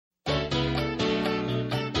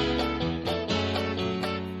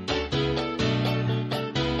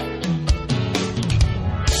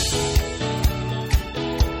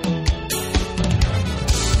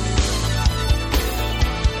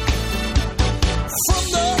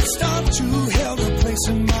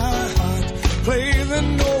place that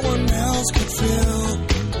no one else could fill.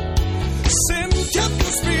 Sin kept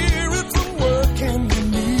the spirit from working in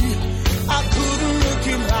me. I couldn't look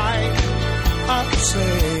in light, I could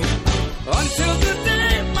say, until the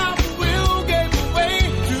day my will gave way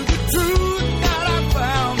to the truth that I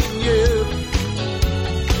found in you.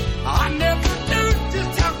 I never knew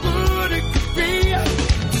just how good it could be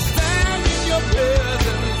to stand in your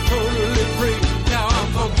presence totally free. Now I'm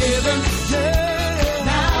forgiven, yeah.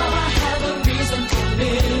 Now I have a reason for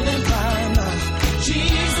living.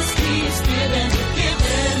 Jesus keeps giving,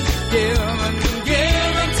 giving, giving,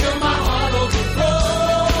 giving till my heart overflows.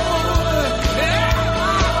 Yeah.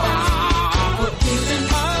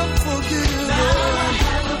 I'm forgiven, now I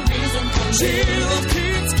have a reason for living. Jesus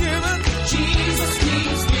keeps giving, Jesus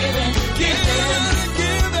keeps giving, giving,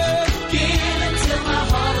 giving, giving till my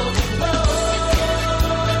heart overflows.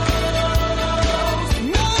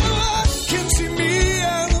 Now I can see me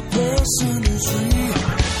as a person who's free,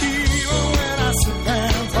 even when I sit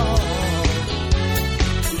and fall.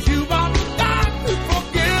 You are the God who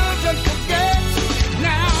forgives and forgets.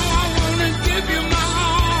 Now I want to give you my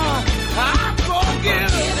heart. I'm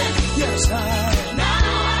forgiven. Yes, I am. Now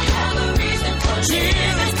I have a reason for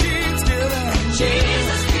Jesus keeps giving.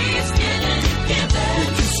 Jesus keeps giving, giving. He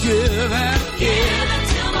keeps giving, giving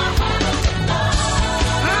till my heart overflows.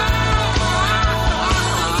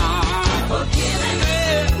 I'm forgiven.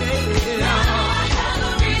 Now I have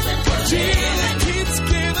a reason for Jesus keeps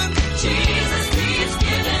giving. Jesus keeps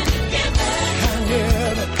giving, giving. And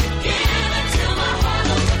giving, giving till my heart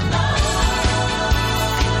overflows.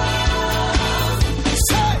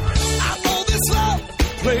 Say, I know this love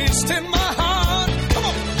placed in my heart. Come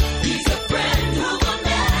on. He's a friend who will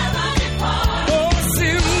never depart. Oh,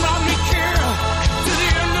 sin brought me here to the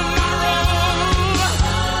end of my road.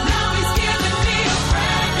 Now he's giving me a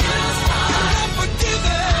brand new start. I'm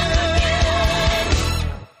forgiven.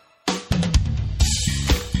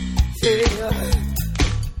 Yeah.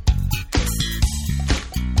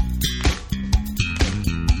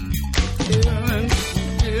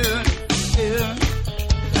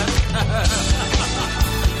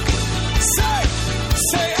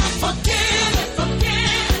 Say I'm forgiven,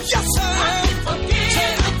 forgiven. Yes, I am. Say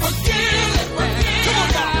I'm forgiven, forgiven. Come on,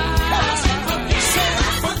 guys. Say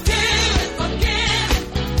I'm forgiven, forgiven.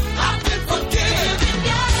 I've been forgiven.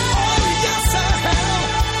 Oh, yes, I have.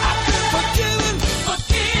 I've been forgiven,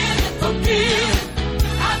 forgiven, forgiven.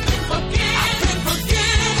 I've been forgiven, I've been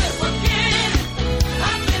forgiven, forgiven.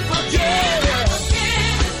 I've been forgiven,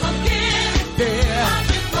 forgiven, forgiven. Yeah. I've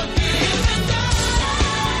been forgiven.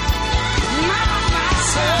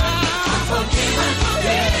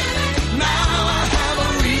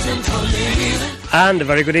 And a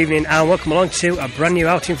very good evening and welcome along to a brand new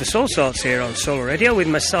outing for Soul Sorts here on Solar Radio with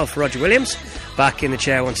myself, Roger Williams, back in the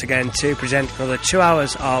chair once again to present another 2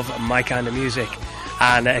 hours of my kind of music.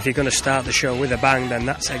 And if you're going to start the show with a bang, then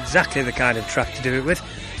that's exactly the kind of track to do it with.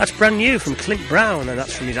 That's brand new from Clint Brown, and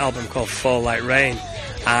that's from his album called Fall Like Rain,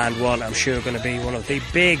 and one I'm sure going to be one of the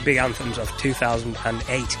big anthems of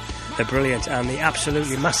 2008. The brilliant and the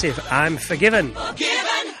absolutely massive I'm Forgiven.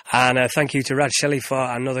 And thank you to Rad Shelley for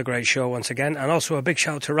another great show once again, and also a big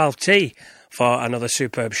shout out to Ralph T for another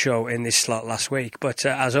superb show in this slot last week. But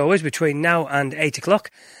as always, between now and 8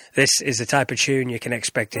 o'clock, this is the type of tune you can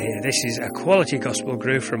expect to hear. This is a quality gospel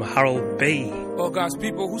groove from Harold B. Oh, God's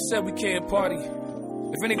people, who said we can't party?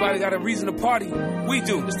 If anybody got a reason to party, we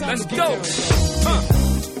do. Let's go.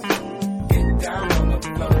 Get down on the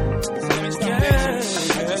floor.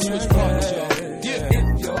 Switch partners, y'all. Yeah.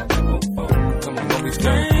 Come on, don't be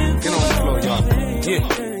scared. Get on the floor, y'all. Yeah.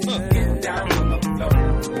 Get down on the floor.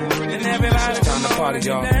 And everybody, it's time to party,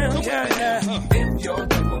 y'all.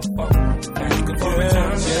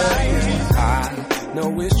 I know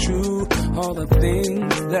it's true, all the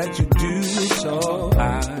things that you do, so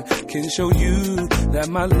I can show you that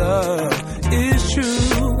my love is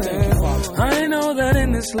true. And I know that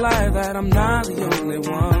in this life that I'm not the only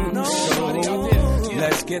one. So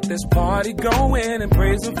let's get this party going and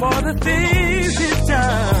praise Him for the things He's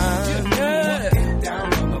done. Yeah.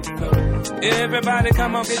 Everybody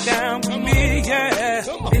come on, get down with me, yeah.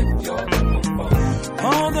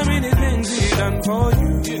 All the many things He's done for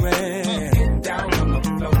you, yeah.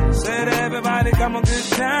 Said everybody come on, get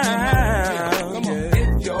down, yeah.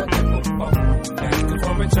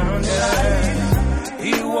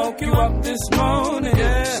 He woke you up this morning,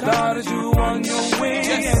 started you on your way,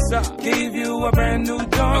 gave you a brand new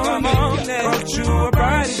dawn, brought you a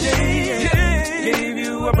bright day, gave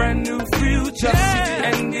you a brand new future,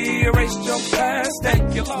 and He erased your past.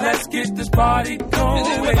 Thank you, Lord. Let's get this party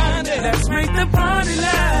going, let's make the party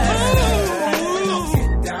last.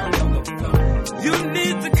 Get down on the floor.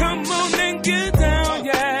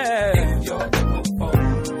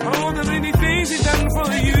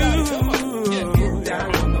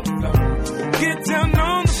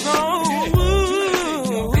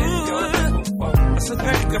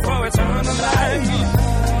 Thank you for eternal life.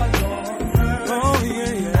 Oh,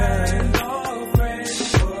 yeah, yeah.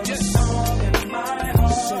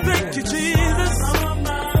 Thank you, Jesus.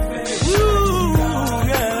 Ooh,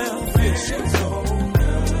 yeah.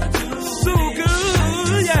 So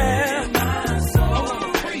good, yeah.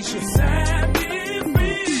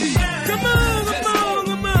 Come on, come on,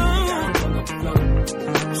 come on.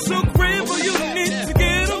 So grateful you need to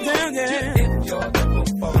get them down, yeah.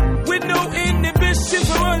 With no inhibition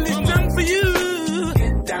for all it's done for you.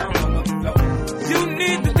 You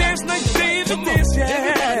need to dance like David dance,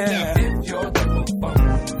 yeah.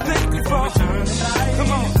 Thank you for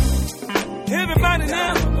come on. Everybody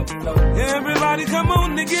now. Everybody come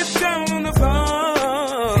on and get down on the floor.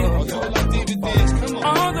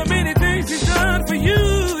 All the many things he's done for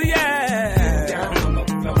you, yeah.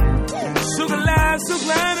 So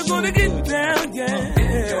glad I'm gonna get down, yeah.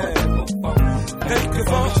 Thank you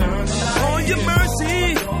for all your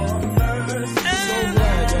mercy. And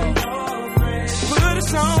put a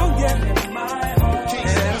song, yeah.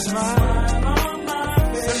 That's right.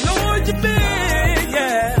 The Lord, you've been,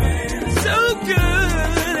 yeah. So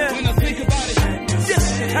good. When I think about it, yes,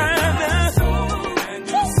 you have.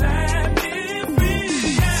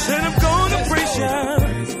 Said I'm gonna praise you.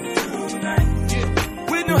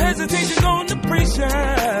 With no hesitation, gonna praise you.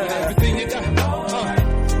 Everything you got.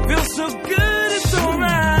 Feels so good, it's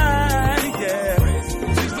alright, yeah.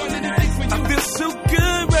 I feel so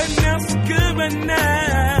good right now, so good right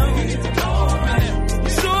now.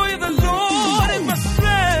 Joy of the Lord is my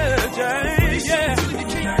strength, yeah.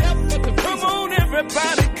 Come on,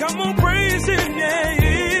 everybody, come on, praise Him, yeah.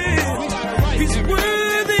 He's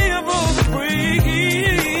worthy of all the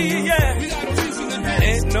praise, yeah.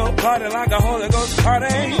 Ain't no party like a Holy Ghost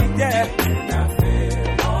party, yeah.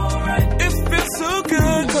 It feels so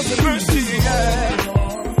good 'cause of mercy, yeah.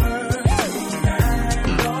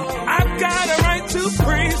 I've got a right to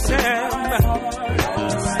praise Him.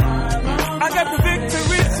 I got the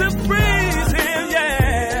victory to praise Him, yeah.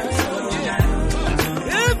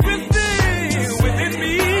 Everything within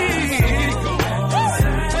me.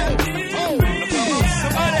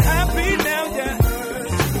 Somebody happy now, yeah.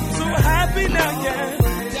 So happy now, yeah.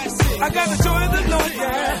 I got the joy of the Lord,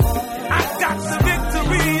 yeah. I got the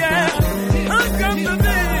victory, yeah. I got the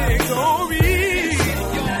victory.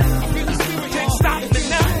 Can't stop me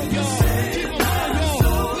now.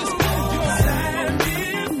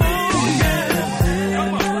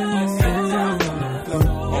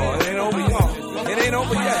 Oh, it ain't over, y'all. It ain't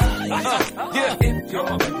over yet. Yeah.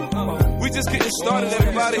 We just getting started,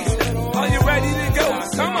 everybody. Are you ready to go?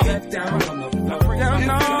 Come on. Down,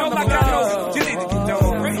 like I know. You need to get down on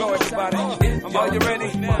the floor, everybody. Are you ready?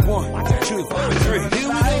 1, 2, 3. Here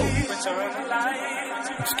we go.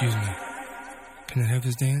 Excuse me. Can I have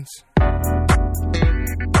this dance?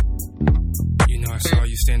 You know, I saw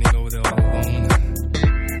you standing over there all alone,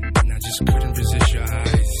 and I just couldn't resist your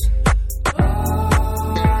eyes.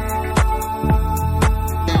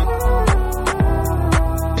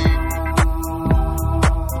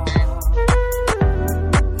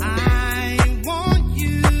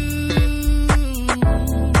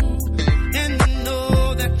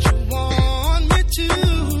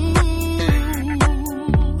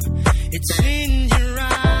 It's in your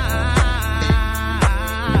eyes.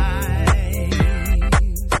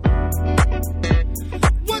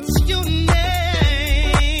 What's your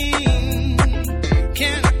name?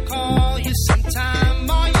 Can I call you sometime?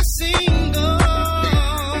 Are you single?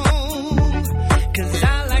 'Cause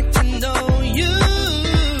I like to know you.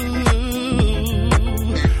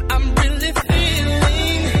 I'm really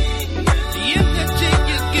feeling the energy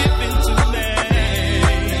you're giving to me.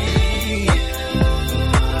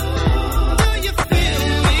 Do you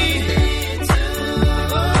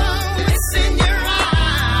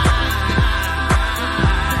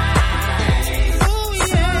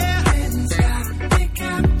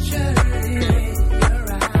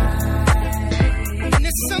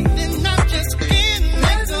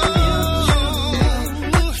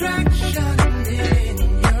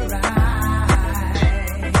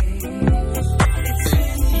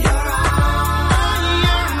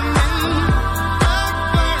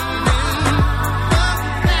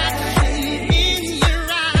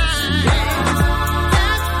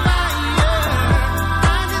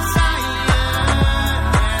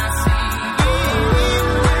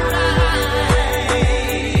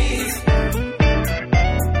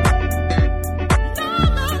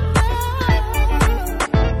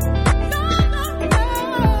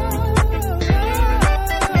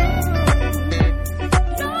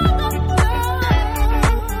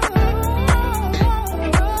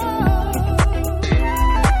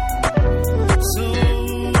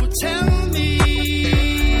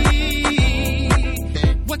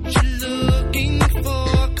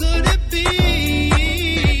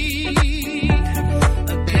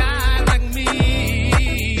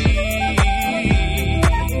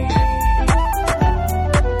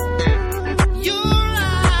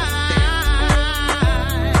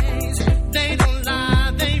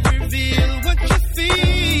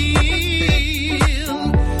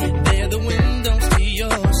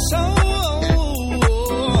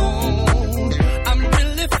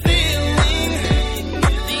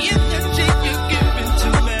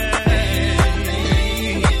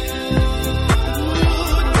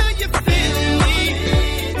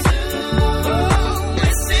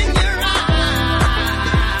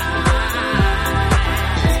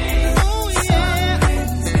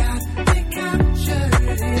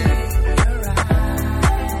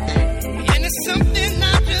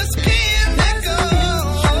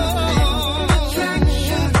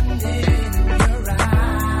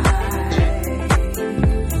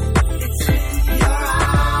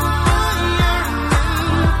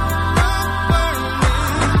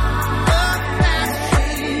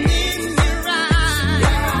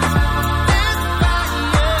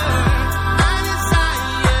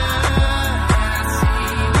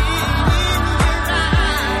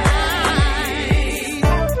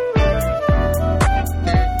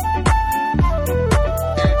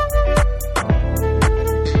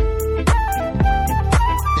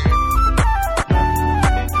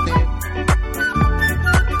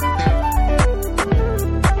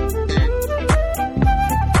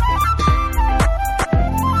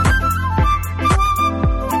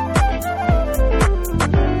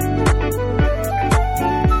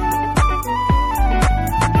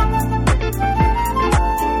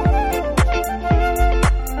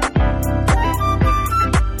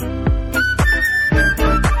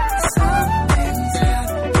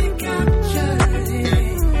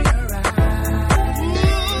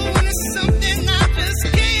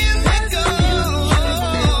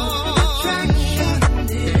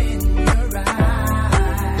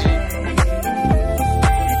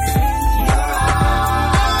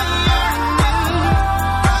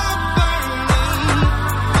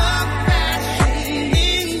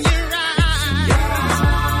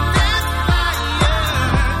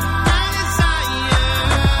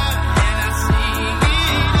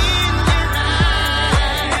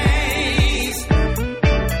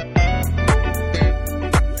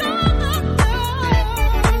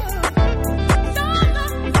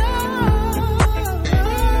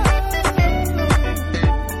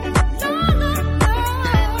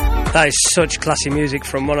That is such classy music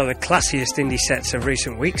from one of the classiest indie sets of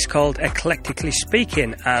recent weeks called Eclectically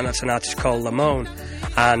Speaking, and that's an artist called Lamone,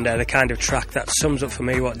 and the kind of track that sums up for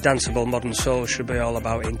me what danceable modern soul should be all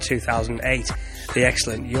about in 2008, the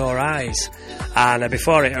excellent Your Eyes. And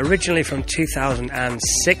before it, originally from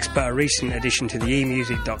 2006 but a recent addition to the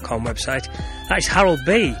emusic.com website, that is Harold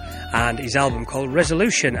B and his album called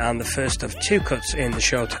Resolution, and the first of two cuts in the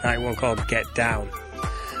show tonight, one called Get Down.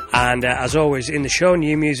 And as always in the show,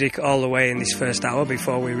 new music all the way in this first hour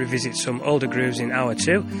before we revisit some older grooves in hour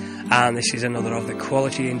two. And this is another of the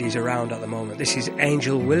quality indies around at the moment. This is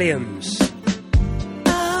Angel Williams.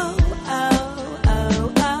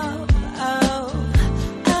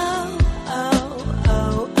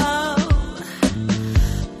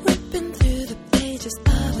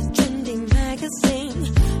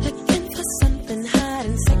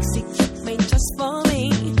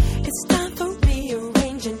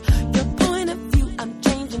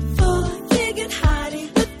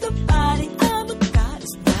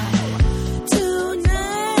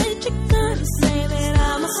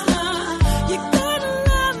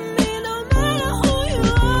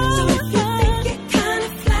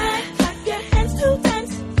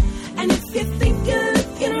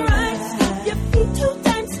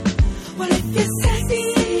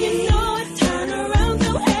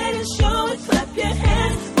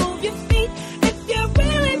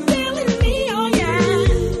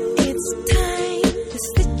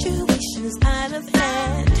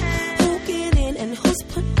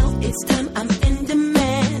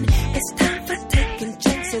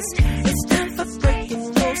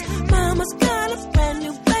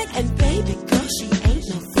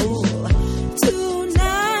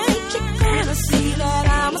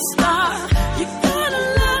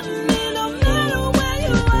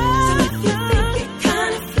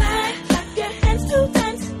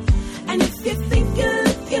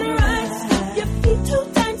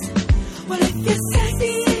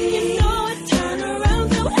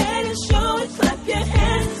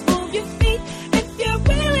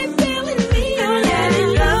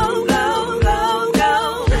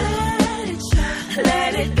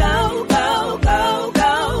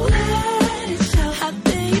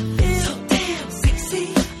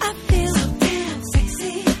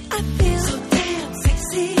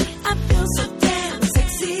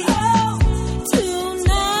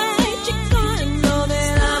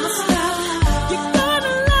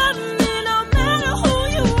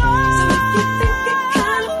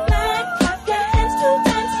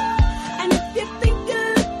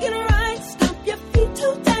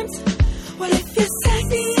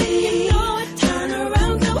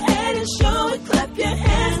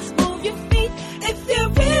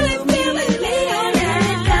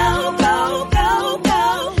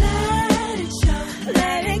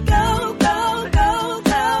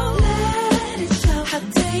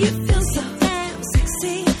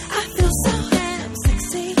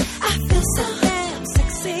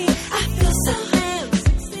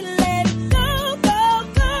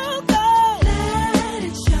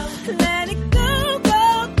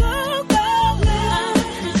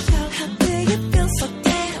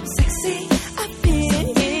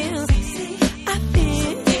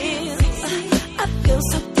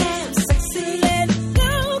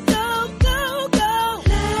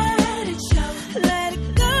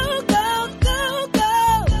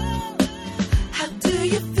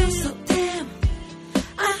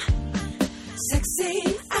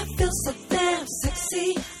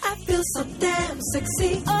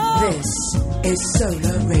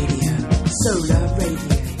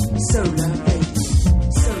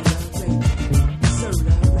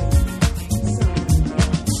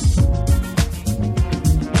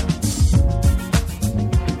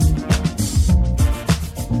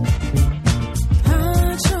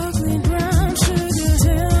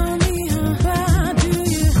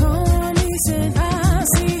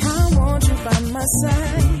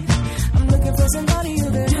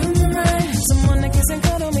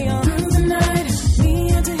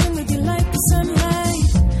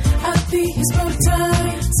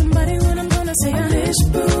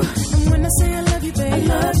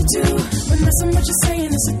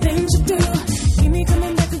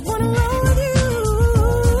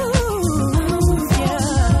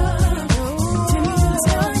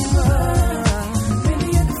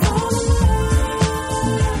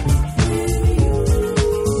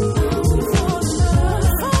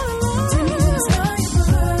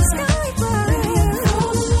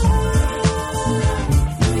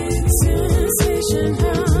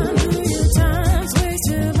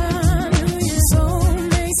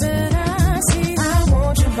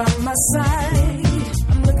 Side.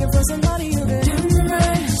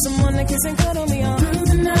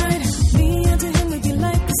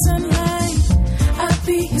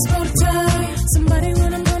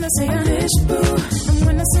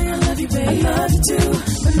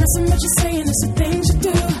 listen what you're saying, it's the things you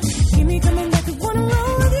do. Keep me coming back, I wanna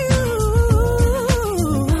roll with you.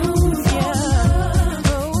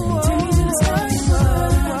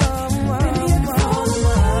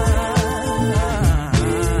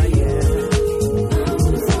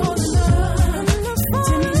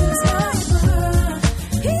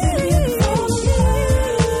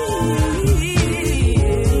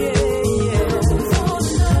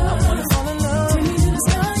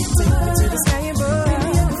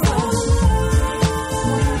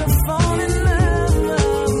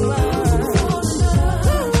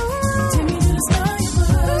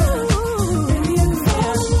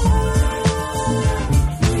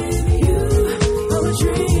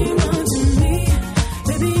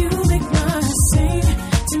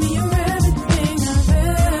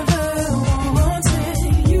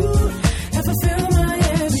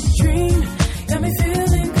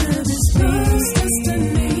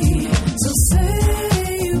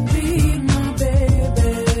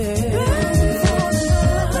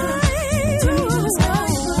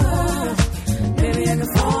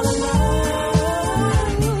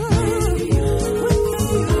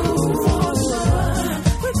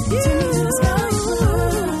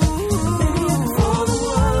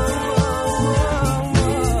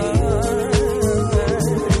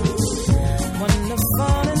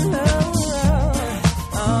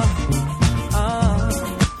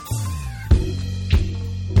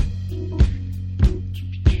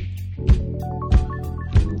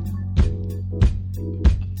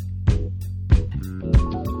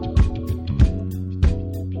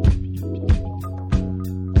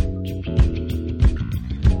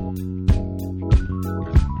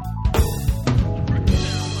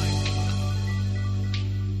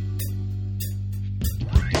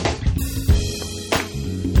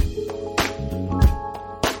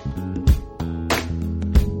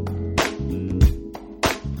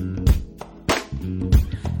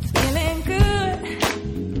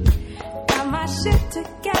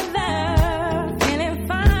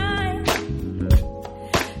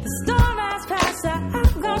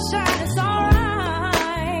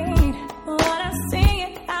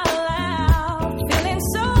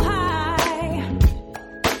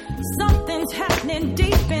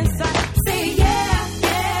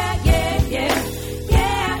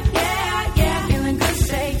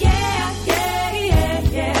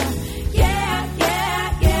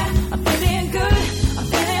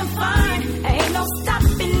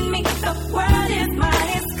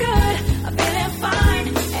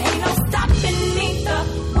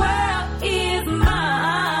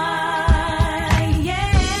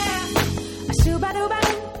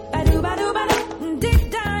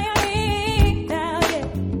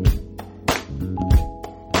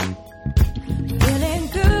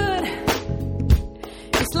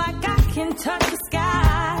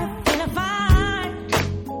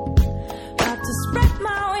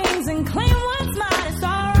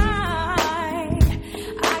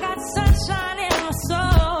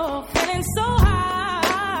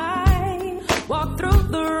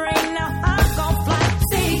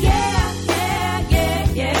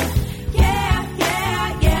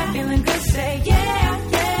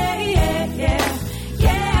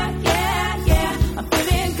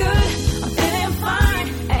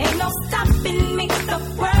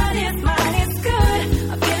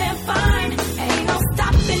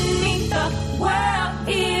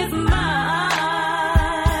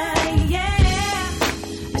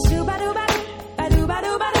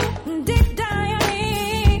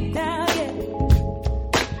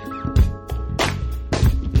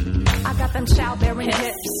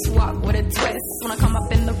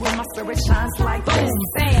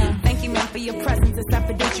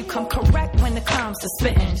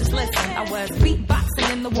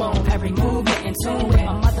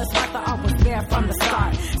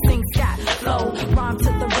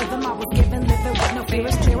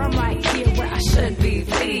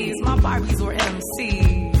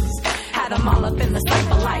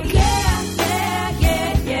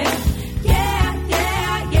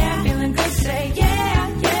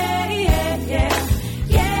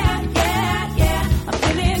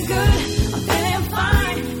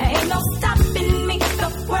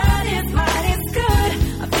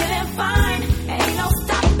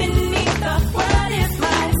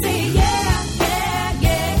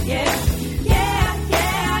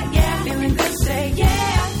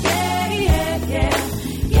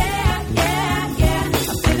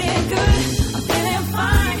 Good.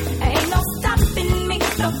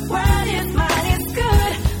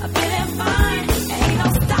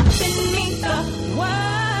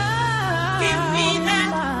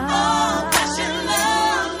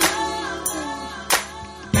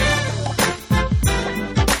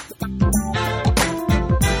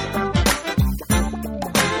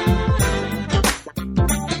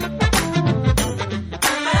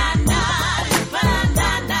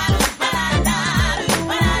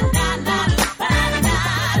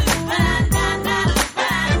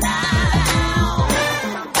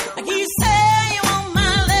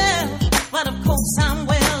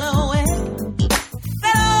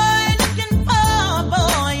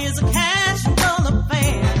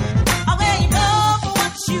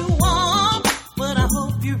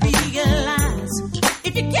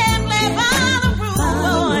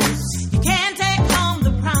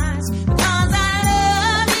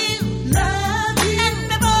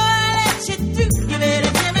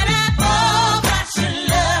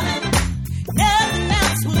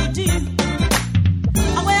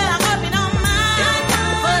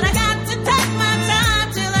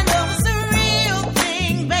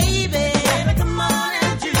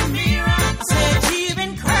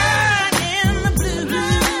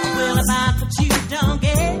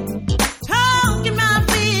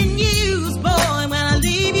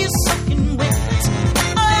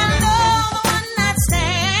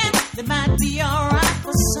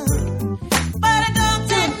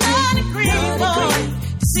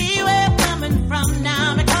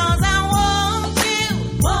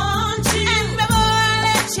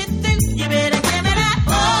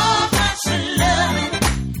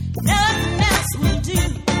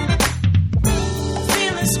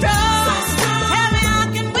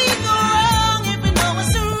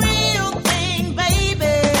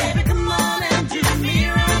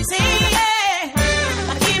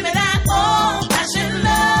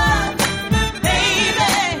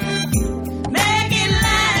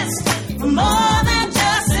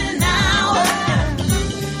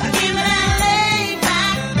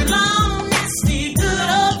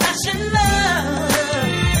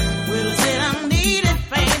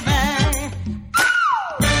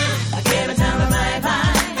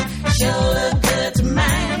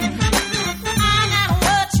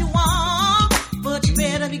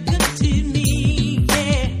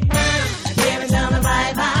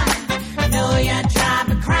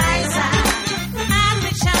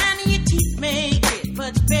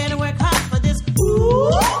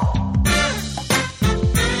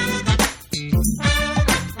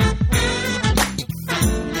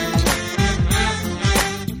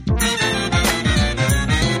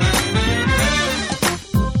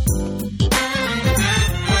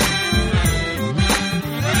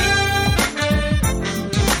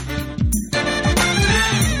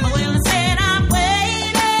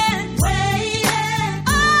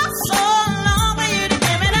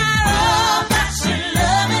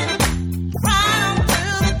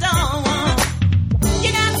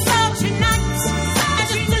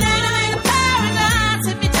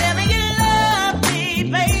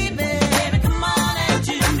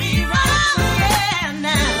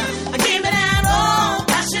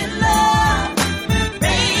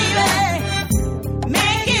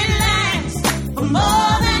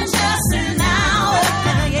 more than just an hour.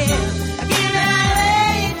 Yeah. Give it a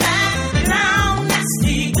laid back, long,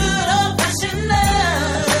 nasty, good old-fashioned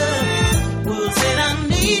love. Who said I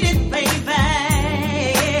need it, baby?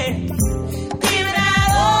 Give it that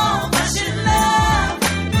old-fashioned love,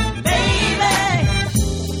 baby.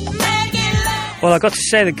 Make it last. Well, I've got to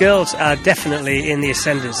say the girls are definitely in the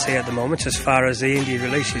ascendancy at the moment as far as the indie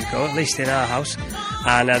releases go, at least in our house.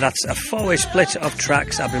 And that's a 4-way split of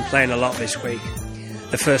tracks I've been playing a lot this week.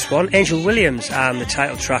 The first one, Angel Williams and the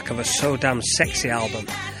title track of a So Damn Sexy album.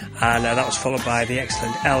 And that was followed by the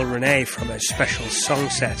excellent Elle Renee from a special song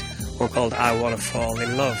set, one called I Wanna Fall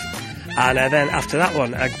in Love. And then after that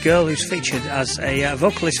one, a girl who's featured as a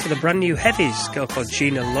vocalist for the brand new Heavies, a girl called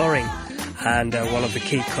Gina Loring, and one of the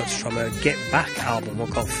key cuts from her Get Back album, one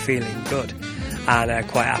called Feeling Good. And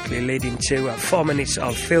quite aptly leading to 4 minutes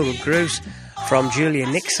of feel-good grooves from Julia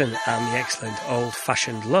Nixon and the excellent Old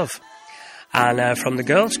Fashioned Love. And from the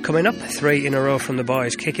girls, coming up, 3 in a row from the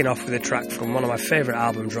boys, kicking off with a track from one of my favourite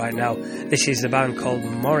albums right now. This is the band called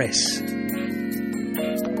Morris.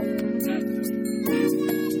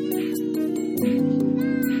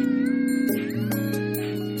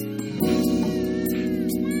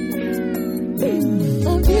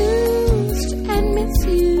 Abused and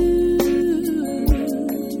misused,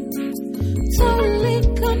 totally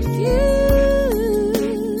confused,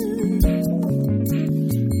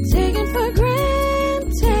 taken for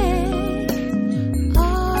granted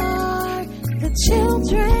are the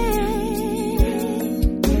children,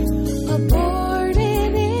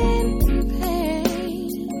 aborted in pain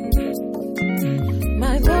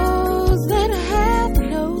by those that have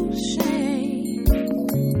no shame.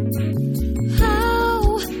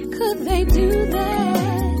 How could they do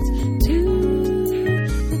that to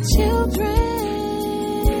the children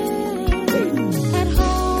at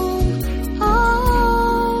home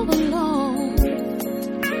all alone?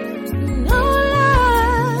 No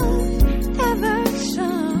love ever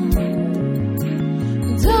shown.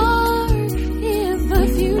 Dark is the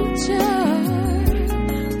future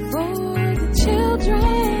for the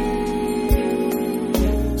children.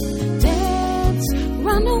 Dads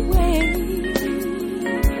run away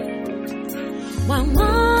while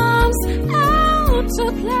mom's out to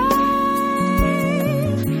play.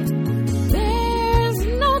 There's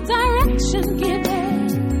no direction given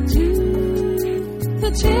to the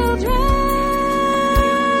children.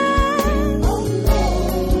 Oh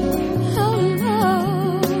Lord, oh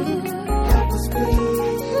Lord, help us please.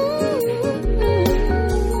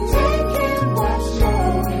 Take care what's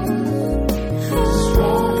yours.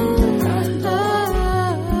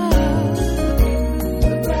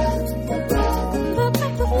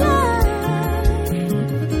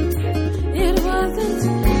 It wasn't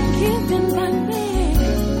given by me.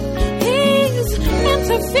 He's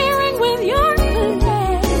interfering with your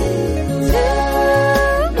play.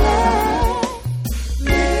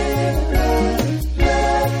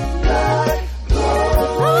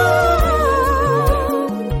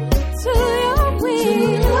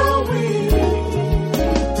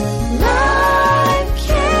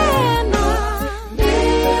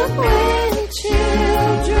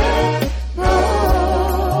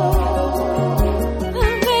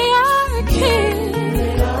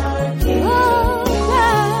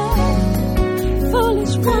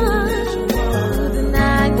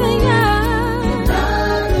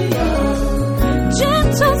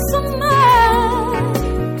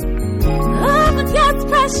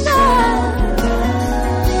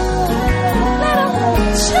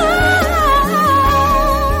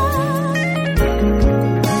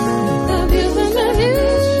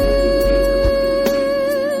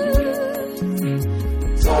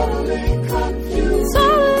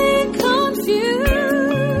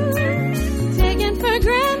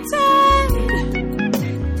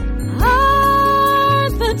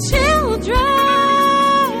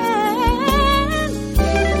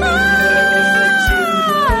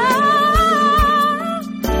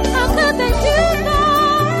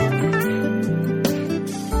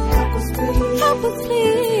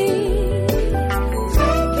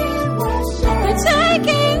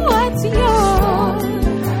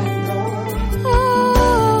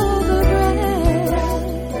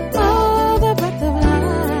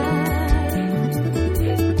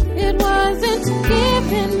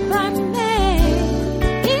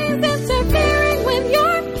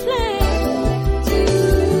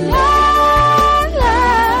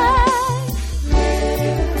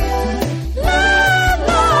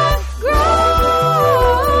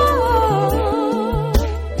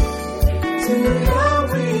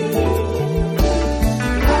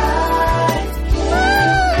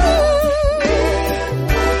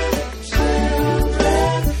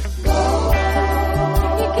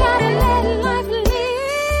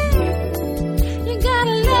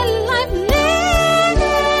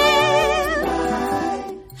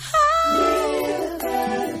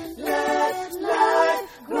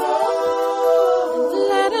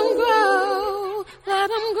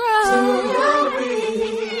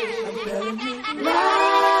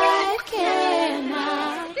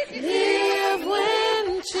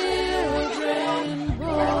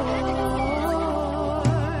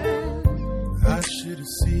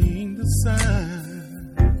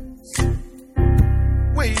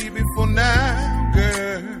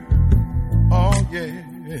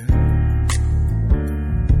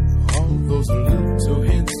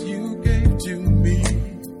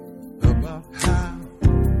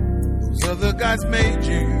 eyes made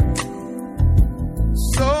you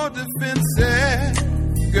so defensive,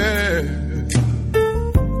 girl.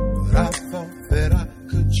 But I thought that I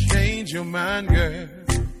could change your mind, girl,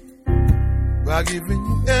 by giving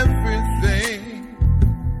you everything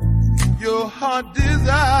your heart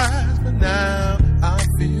desires. But now I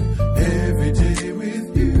feel every day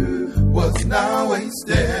with you was now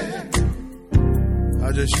wasted.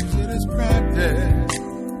 I just use it as practice,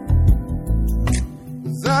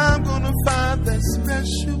 'cause I'm gonna find that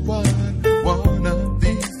special one of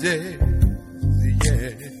these days.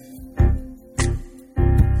 Yeah.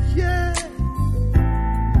 Yeah.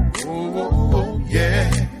 Oh, yeah.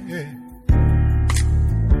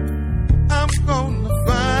 I'm gonna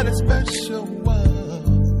find a special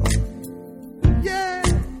one. Yeah.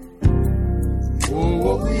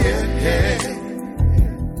 Oh, yeah.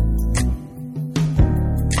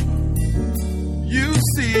 You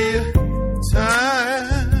see,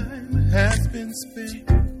 time has been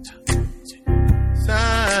spent,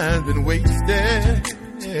 time's been wasted,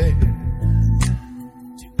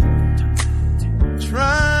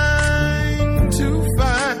 trying to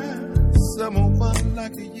find someone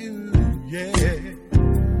like you, yeah,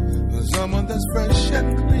 someone that's fresh and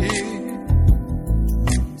clean,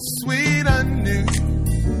 sweet and new,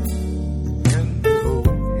 and the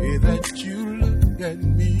way that you look at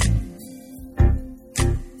me.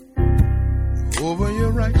 Over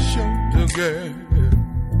your right shoulder, girl.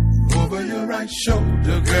 Over your right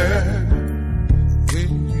shoulder, girl.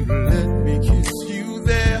 When you let me kiss you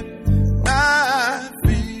there, I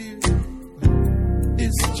feel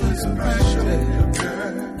it's just precious,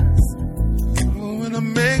 girl. When I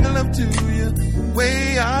make love to you the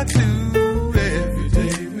way I do, every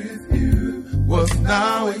day with you was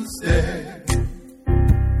now wasted.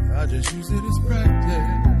 I just use it as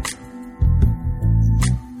practice,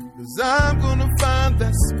 'cause I'm gonna find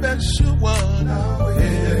that special one.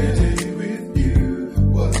 Every day with you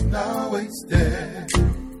was now wasted.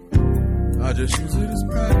 I just use it as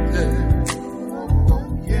practice.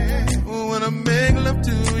 Yeah. When I make love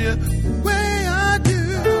to you the way I do,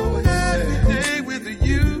 every day with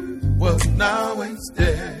you was now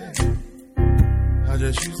wasted. I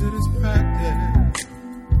just use it as practice,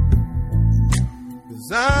 'cause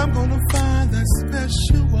I'm gonna find that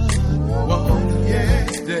special one, yeah,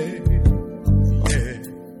 day.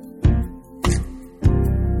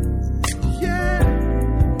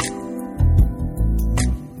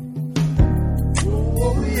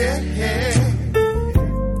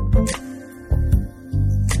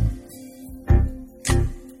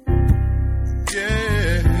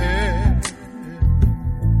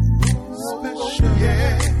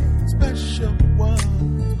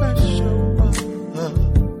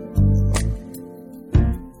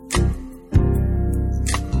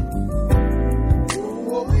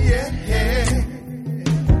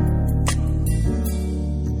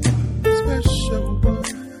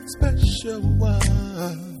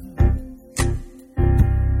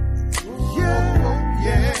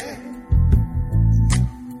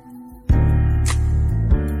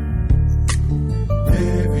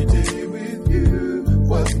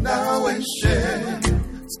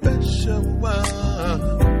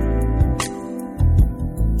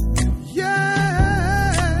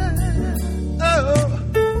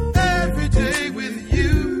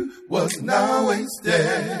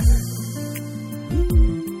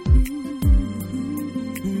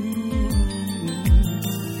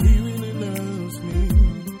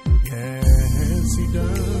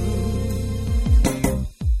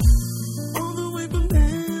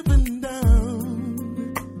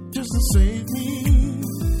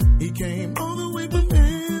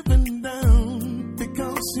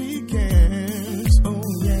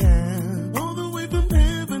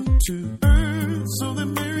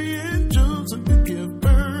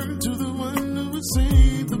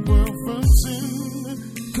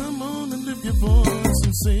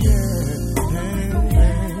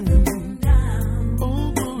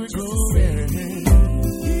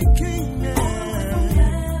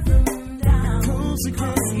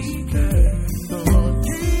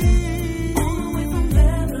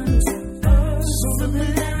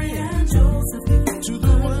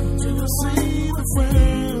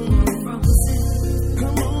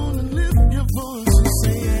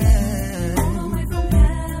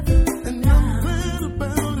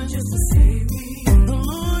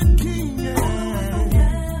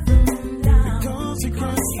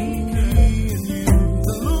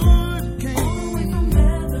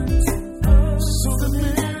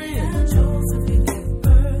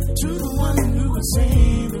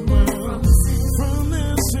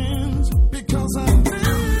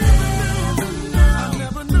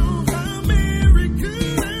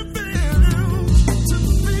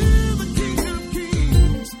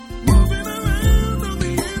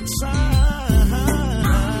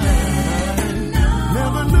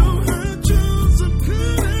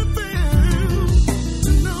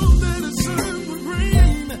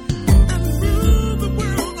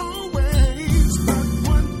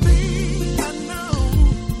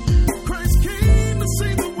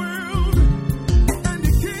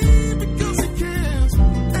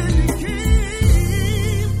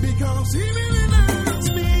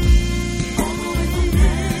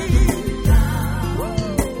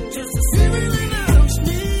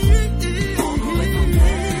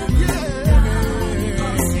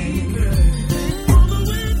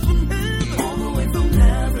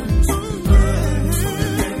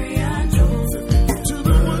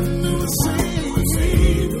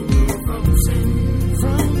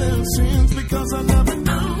 because I never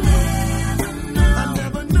knew. I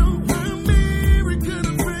never knew how Mary could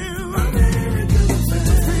have felt. To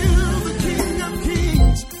feel the King of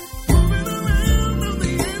Kings moving around on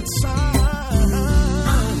the inside.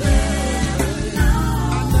 I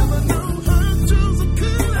never knew how Joseph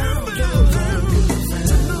could have felt.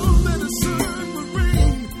 To know that his son would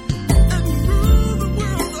reign and rule the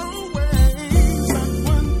world always. But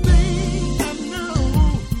one thing I know,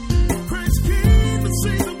 Christ came to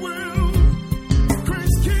save the world.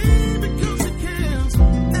 Christ came because he cares,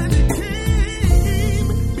 and he came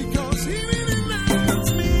because he really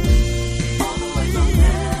loves me. All the way from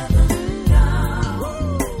heaven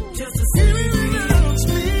down, just to see me. He really loves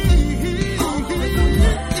me. All the way from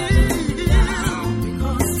heaven down,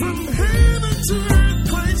 because from heaven to earth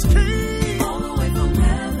Christ came. All the way from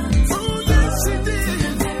heaven to oh yes he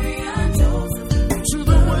did. Mary and Joseph, to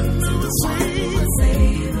the one who was saved.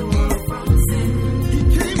 The world from sin. He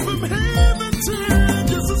came from heaven to earth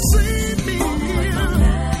just to save me. All the way from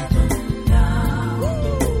heaven down,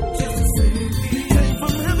 just to save me. He came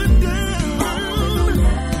from heaven down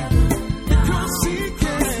because he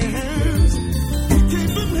cares. He came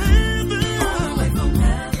from heaven. All the way from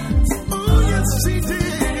heaven. Oh yes he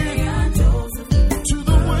did. Mary and Joseph, to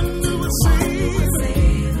the one who was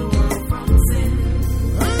saved. The world from sin.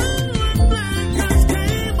 Oh, and then Christ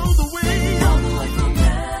came all the way from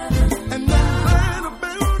heaven. And I read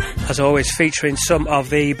about it. As always, featuring some of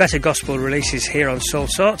the better gospel releases here on Soul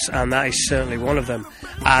Sorts, and that is certainly one of them.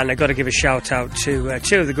 And I've got to give a shout out to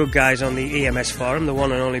two of the good guys on the EMS forum, the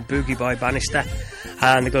one and only Boogie Boy Bannister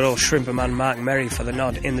and the good old Shrimper Man Mark Merry for the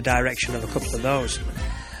nod in the direction of a couple of those.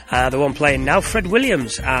 The one playing now, Fred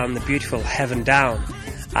Williams and the beautiful Heaven Down.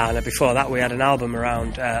 And before that we had an album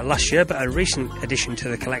around last year, but a recent addition to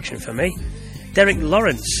the collection for me, Derek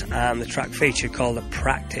Lawrence, and the track featured called The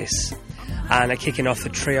Practice. And kicking off the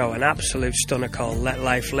trio, an absolute stunner called Let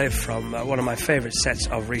Life Live from one of my favourite sets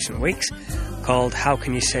of recent weeks, called How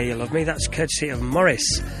Can You Say You Love Me? That's courtesy of Morris,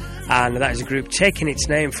 and that is a group taking its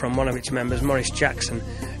name from one of its members, Morris Jackson,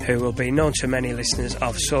 who will be known to many listeners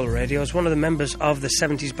of Soul Radio as one of the members of the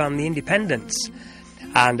 70s band The Independents.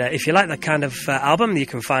 And if you like that kind of album, you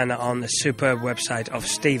can find that on the superb website of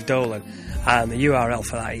Steve Dolan, and the URL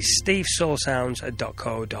for that is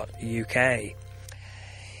stevesoulsounds.co.uk.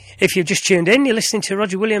 If you've just tuned in, you're listening to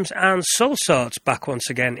Roger Williams and Soul Sorts, back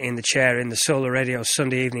once again in the chair in the Solar Radio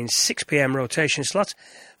Sunday evening 6pm rotation slot,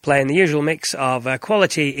 playing the usual mix of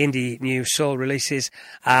quality indie new soul releases.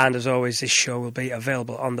 And as always, this show will be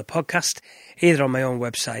available on the podcast, either on my own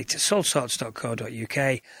website,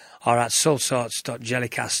 soulsorts.co.uk, or at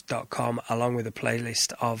soulsorts.jellycast.com, along with a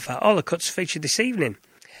playlist of all the cuts featured this evening.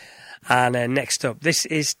 And next up, this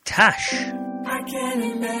is Tash. I can't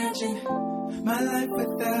imagine my life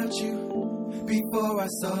without you. Before I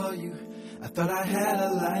saw you, I thought I had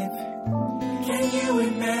a life. Can you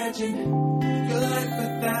imagine your life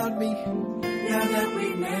without me? Now that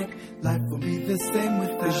we met, life will be the same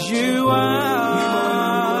without you. You are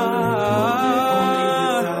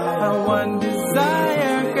one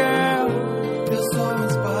desire, girl. Feel so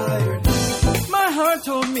inspired. My heart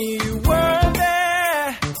told me you were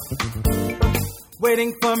there,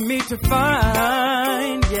 waiting for me to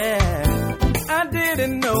find, yeah. I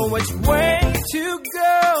didn't know which way to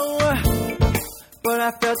go, but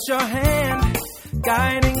I felt your hand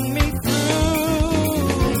guiding me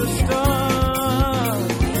through the storm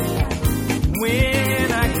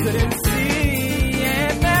when I couldn't see.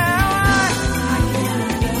 And now I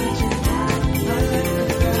can't imagine my life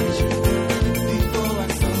without you. Before I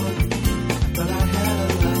saw you, but I had a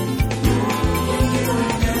life. Can you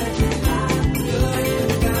imagine your life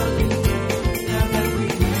without me? Now that we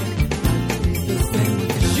met, the same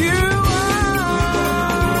with you. You are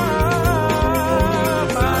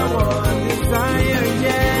my one desire,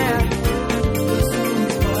 yeah. So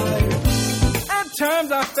inspired. At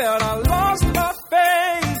times I felt I lost my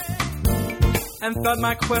faith and thought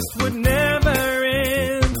my quest would never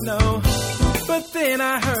end, no. But then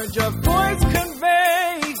I heard your voice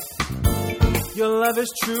convey your love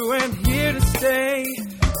is true and here to stay,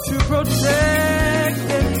 to protect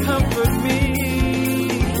and comfort me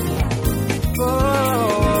always.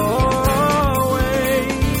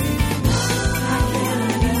 I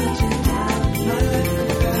can't imagine my life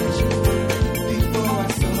without you. Before I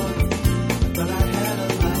saw you, but I had a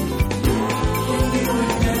life. Can you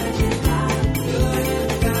imagine your life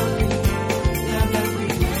without me? Now that we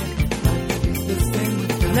met, life will be the same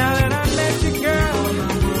without you. Now that I met you, girl,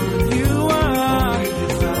 you are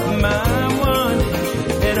my one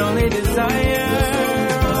and only desire.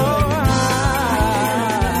 Oh,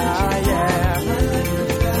 yeah.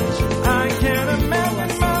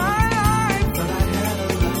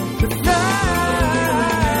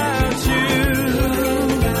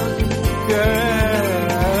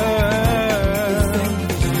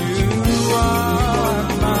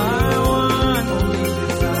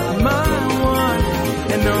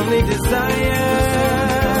 desire.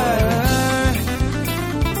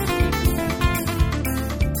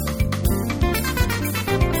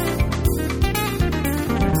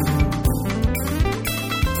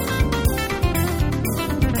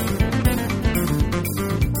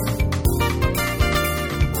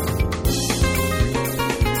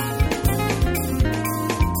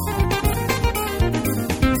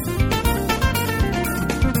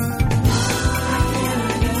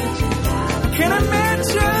 Can I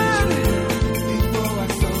mention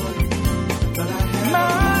my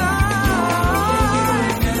life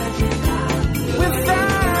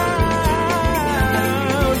without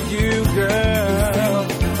you, girl?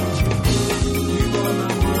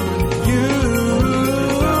 You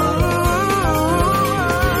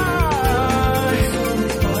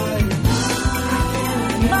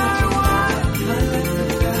my one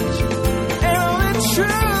and only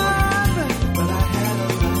true.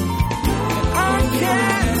 I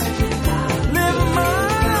can't live my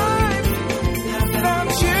life without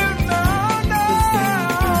you, no, no.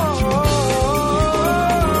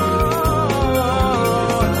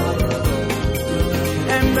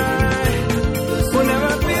 And I will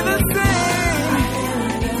never be the same.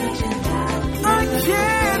 I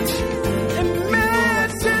can't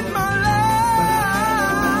imagine my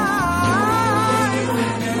life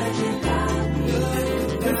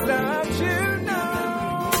without you, no.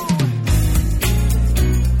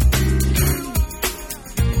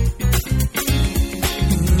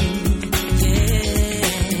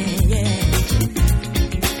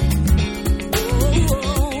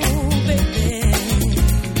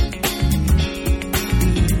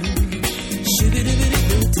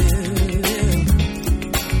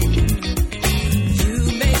 You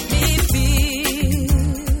make me feel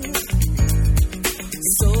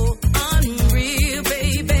so unreal,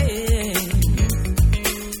 baby.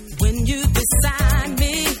 When you beside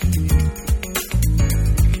me,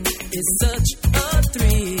 it's such a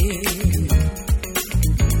thrill.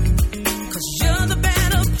 'Cause you're the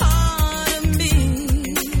better part of me,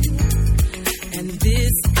 and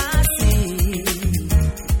this I see.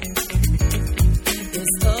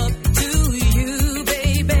 It's up to you,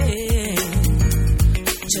 baby,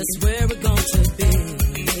 just where we're going to be.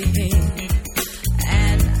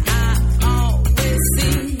 And I always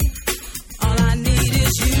see, all I need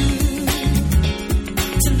is you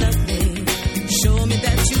to love me. Show me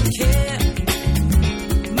that you care,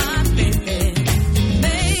 my baby.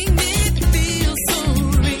 Make me feel so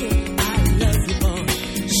real. I love you, boy.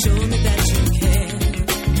 Show me that you care.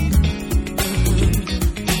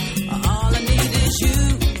 All I need is you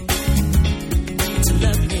to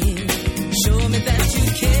love me. Show me that you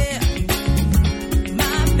care,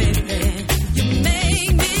 my baby. You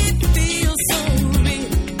make me feel so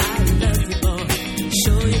real. I love you, boy.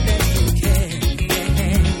 Show you that you care.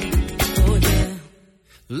 Oh yeah.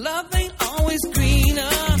 Love ain't always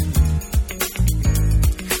greener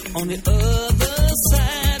on the other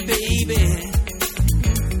side, baby.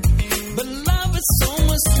 But love is so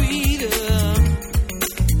much sweeter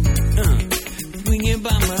when you're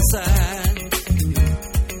by my side.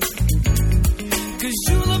 'Cause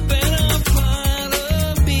you're the better part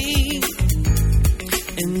of me,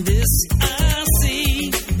 and this I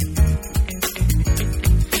see.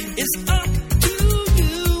 It's up to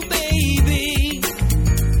you, baby,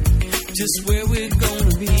 just where we're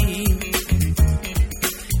gonna be.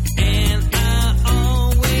 And I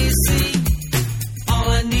always see, all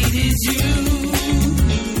I need is you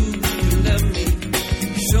to love me.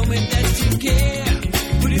 Show me that you care,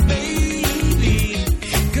 pretty baby.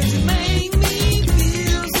 'Cause you make me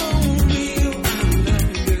feel so real. I love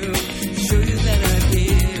you, girl. Show you that I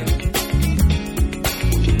care.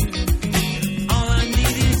 All I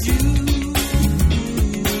need is you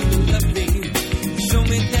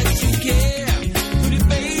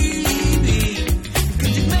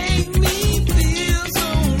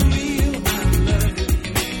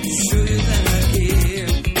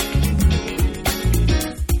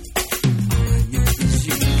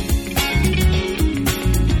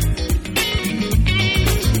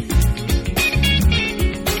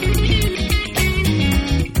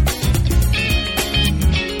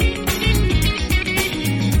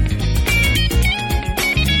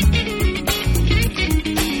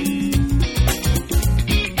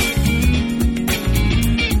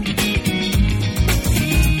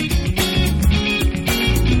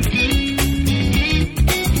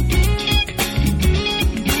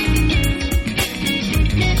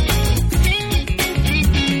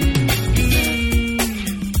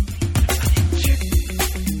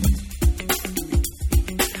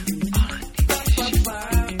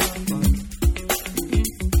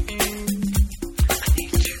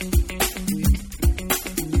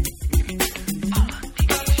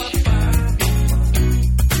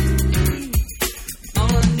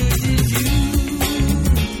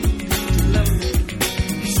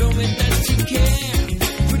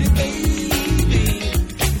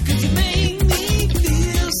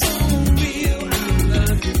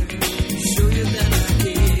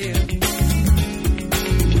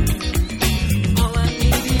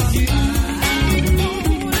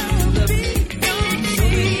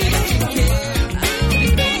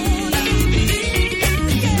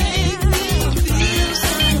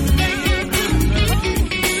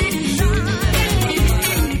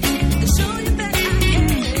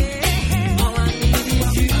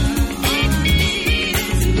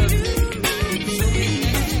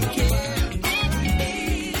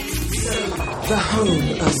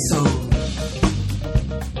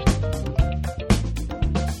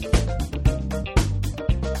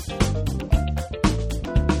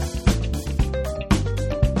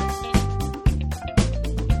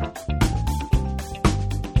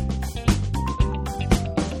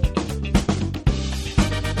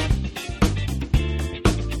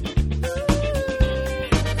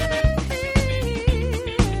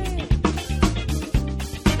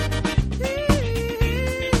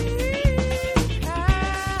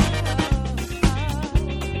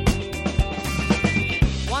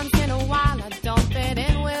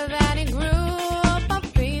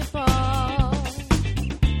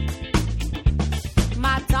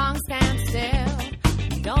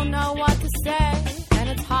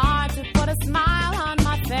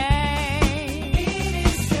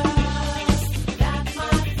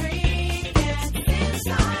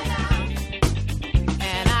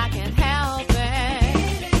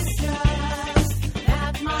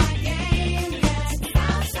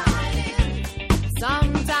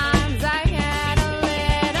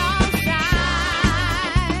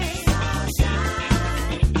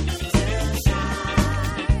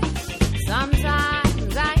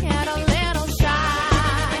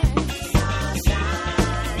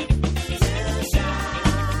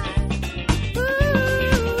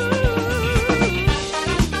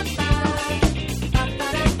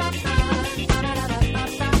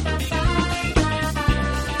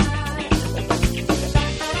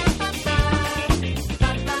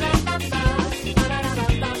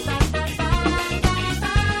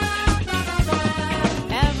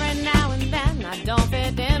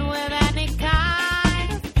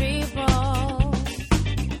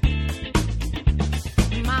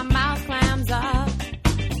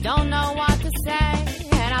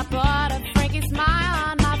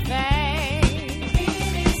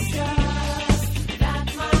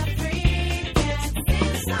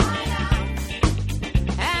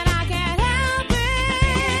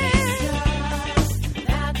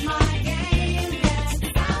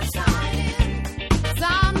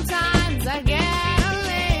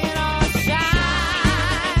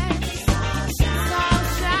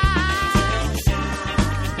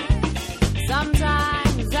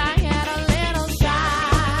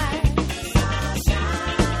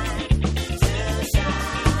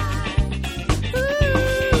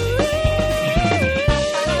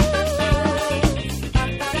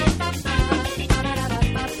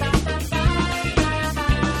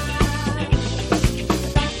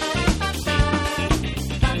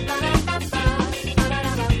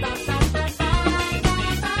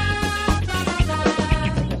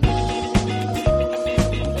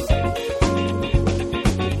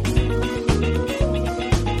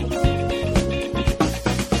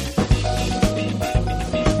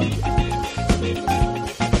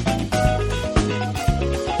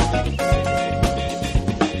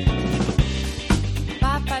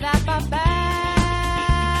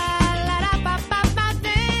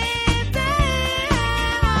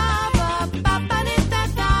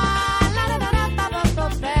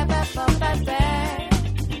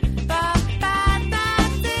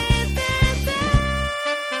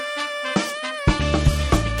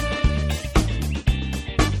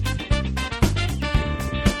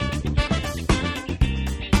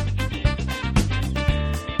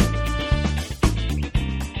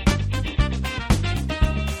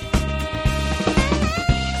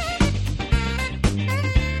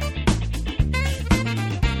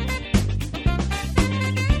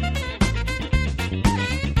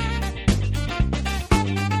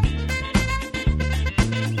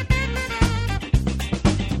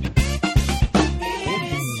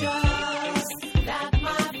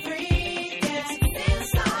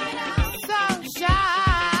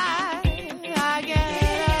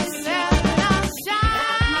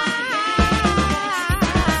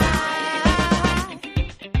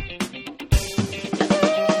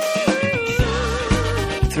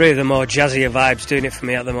Three of the more jazzier vibes doing it for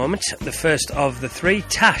me at the moment. The first of the three,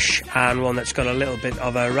 Tash, and one that's got a little bit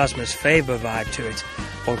of a Rasmus Faber vibe to it,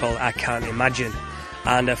 one called I Can't Imagine.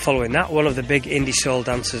 And following that, one of the big indie soul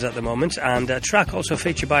dancers at the moment, and a track also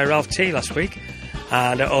featured by Ralph T last week,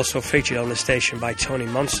 and also featured on the station by Tony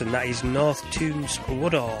Monson, that is North Tombs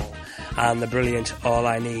Woodall, and the brilliant All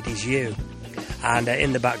I Need Is You. And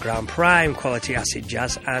in the background, prime quality acid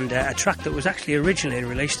jazz, and a track that was actually originally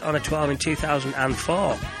released on a 12 in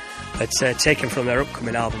 2004. It's taken from their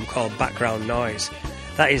upcoming album called Background Noise.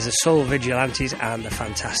 That is the Soul Vigilantes and the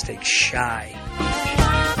fantastic Shy.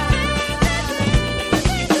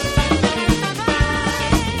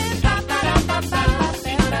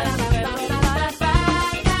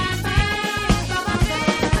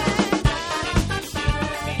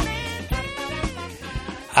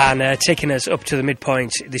 And taking us up to the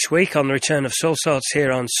midpoint this week on the return of Soul Sorts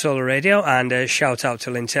here on Solar Radio, and shout out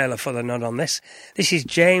to Lynn Taylor for the nod on this. This is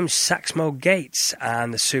James Saxmo Gates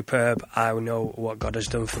and the superb I Know What God Has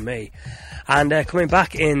Done For Me. And coming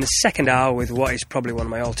back in the second hour with what is probably one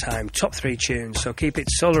of my all-time top 3 tunes, so keep it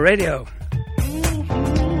Solar Radio.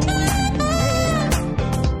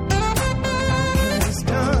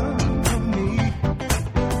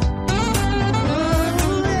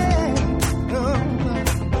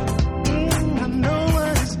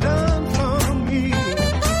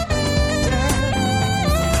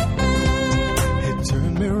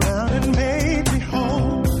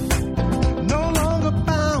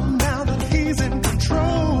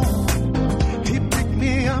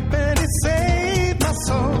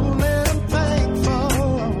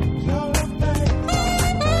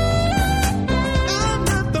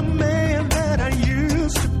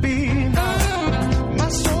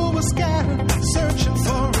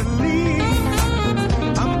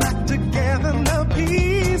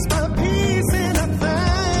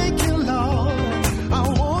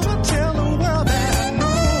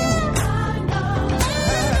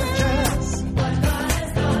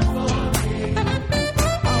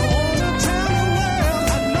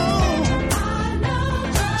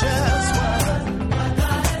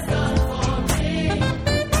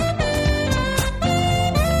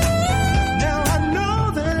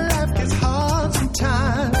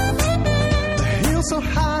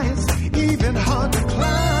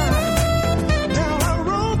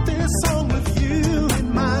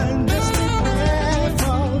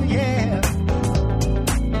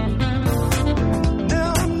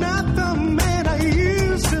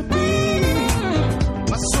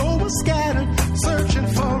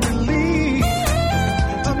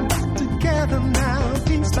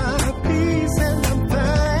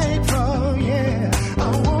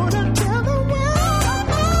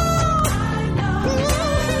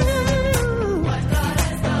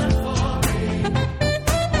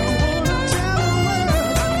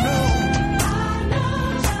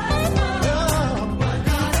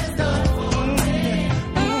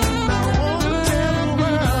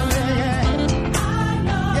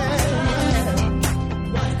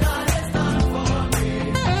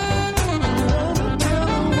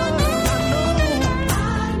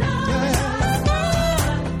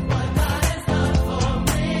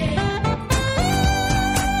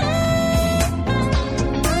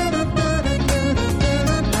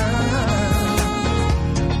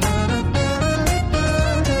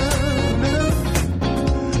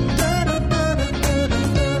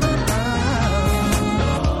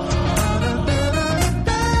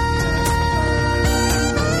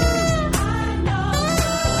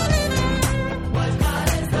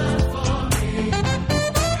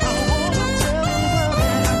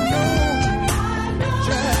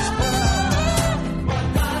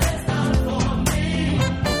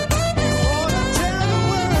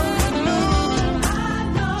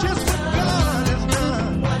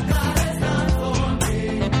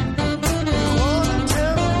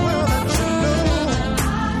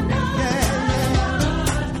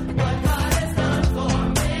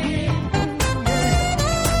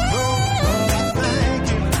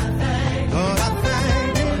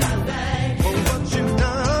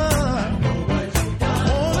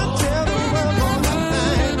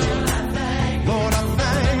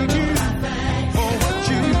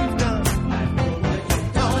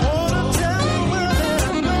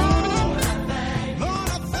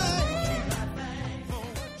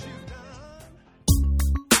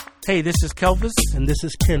 Hey, this is Kelvis. And this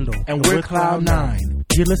is Kendall. And we're Cloud9.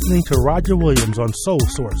 You're listening to Roger Williams on Soul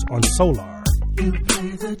Source on Solar. You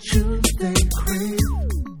play the truth they crave.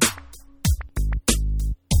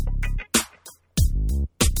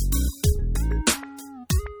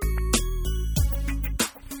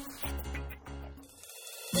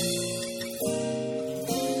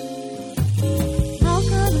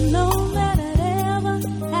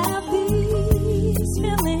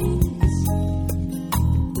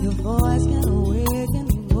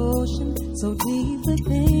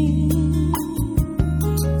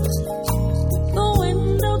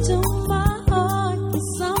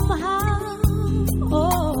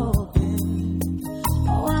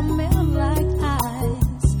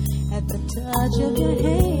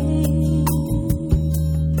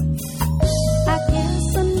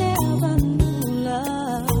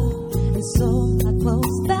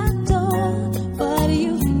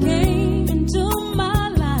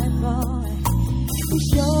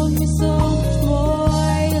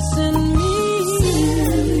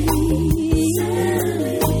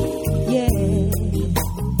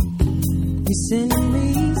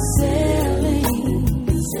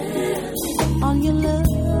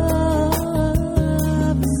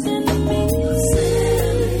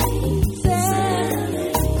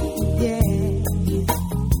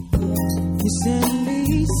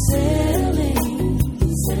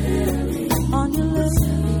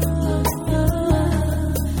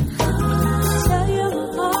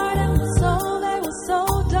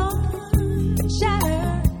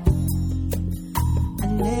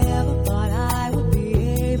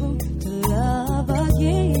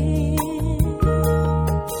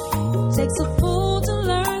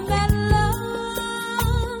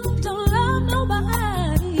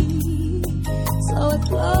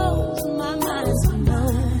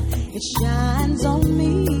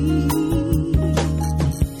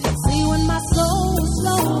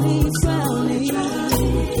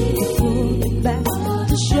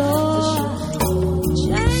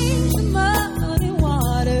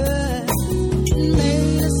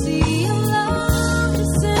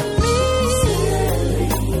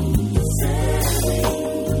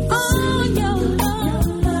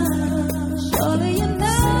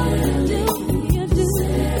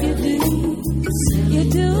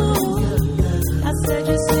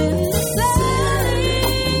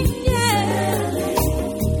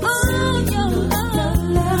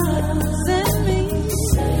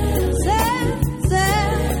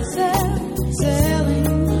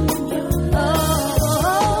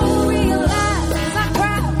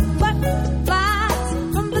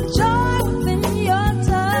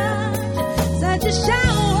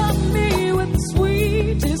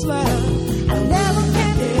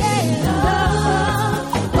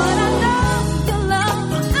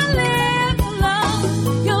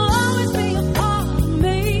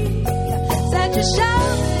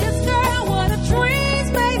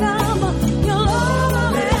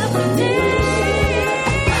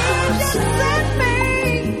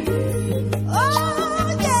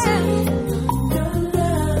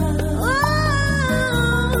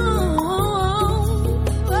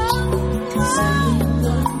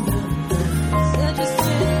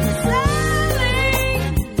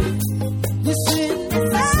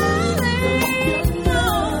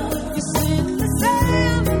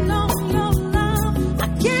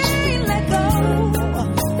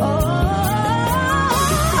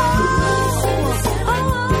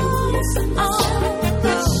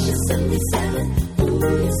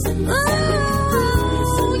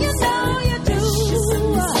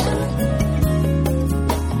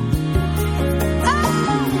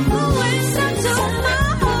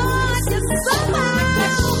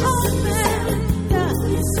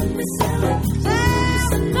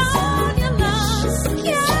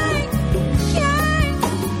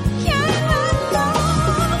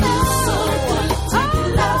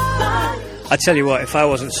 I tell you what, if I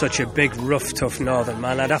wasn't such a big, rough, tough northern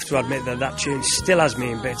man, I'd have to admit that that tune still has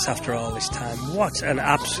me in bits after all this time. What an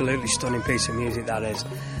absolutely stunning piece of music that is.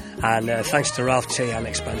 And thanks to Ralph T and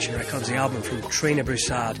Expansion Records, the album from Trina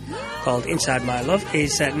Broussard called Inside My Love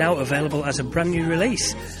is now available as a brand new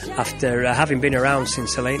release after having been around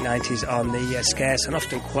since the late 90s on the scarce and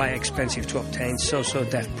often quite expensive to obtain So So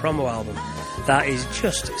Def promo album. That is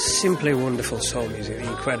just simply wonderful soul music, the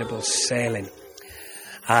incredible Sailing.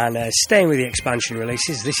 And staying with the Expansion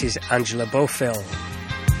releases, this is Angela Bofill.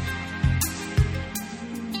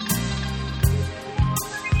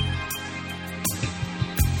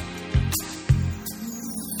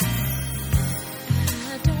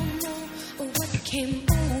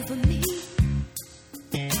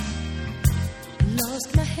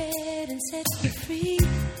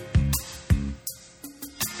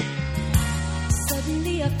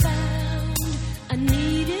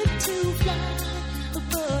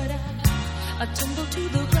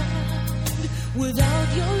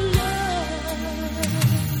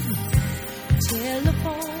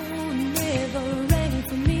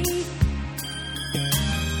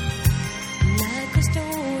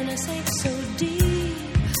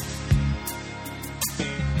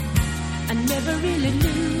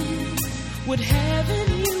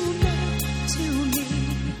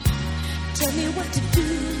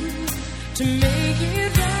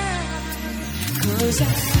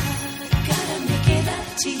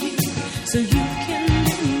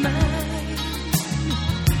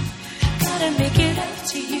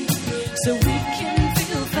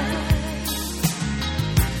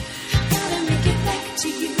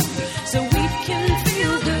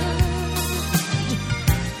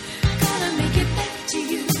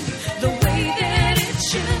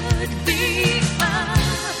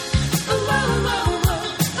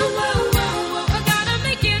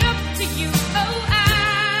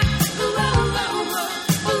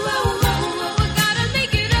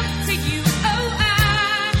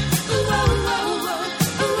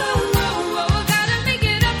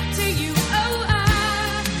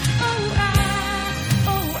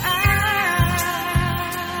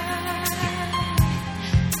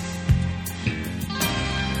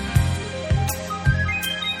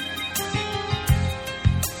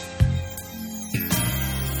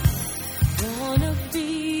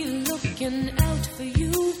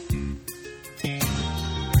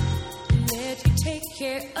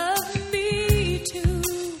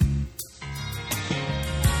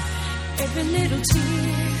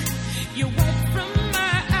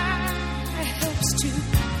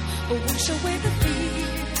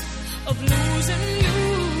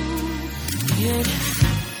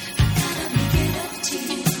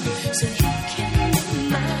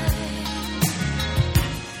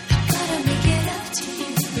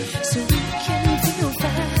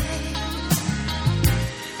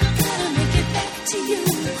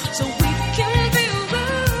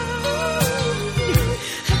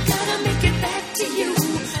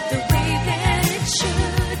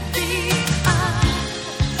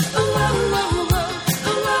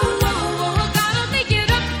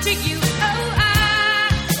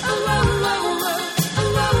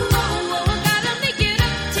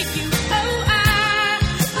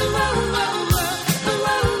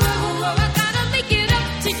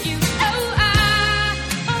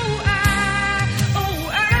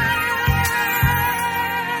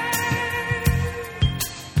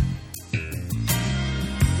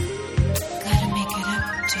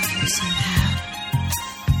 somehow.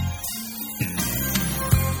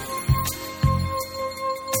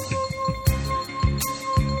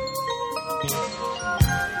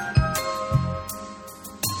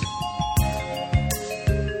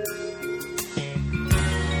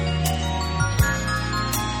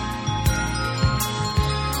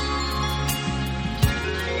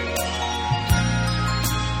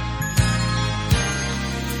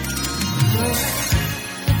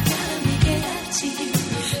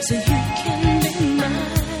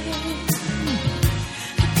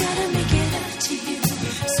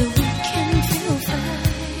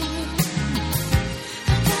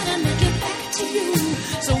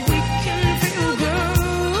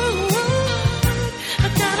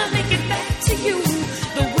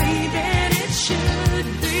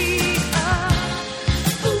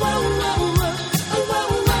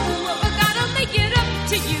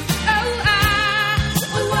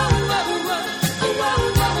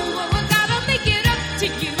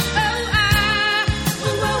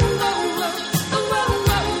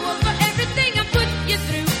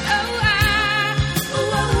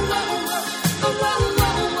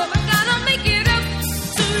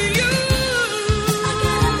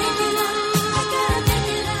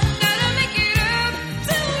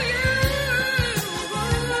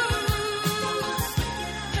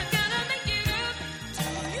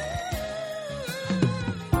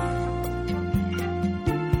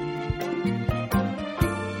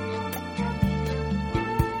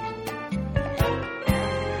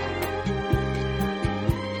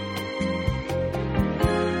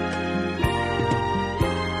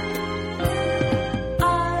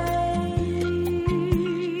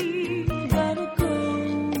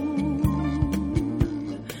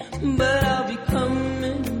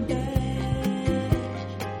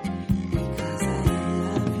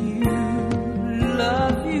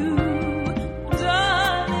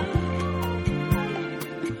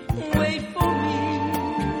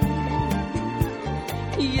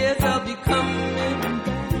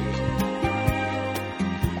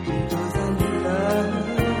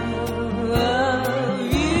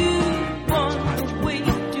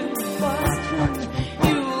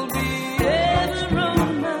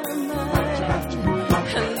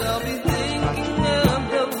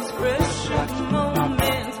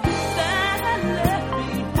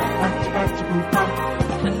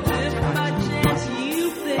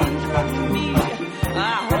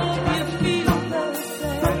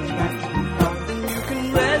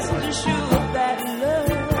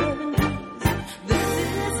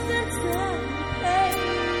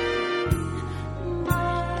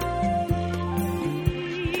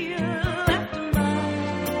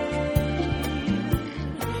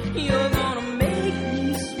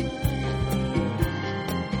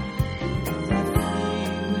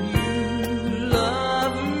 Love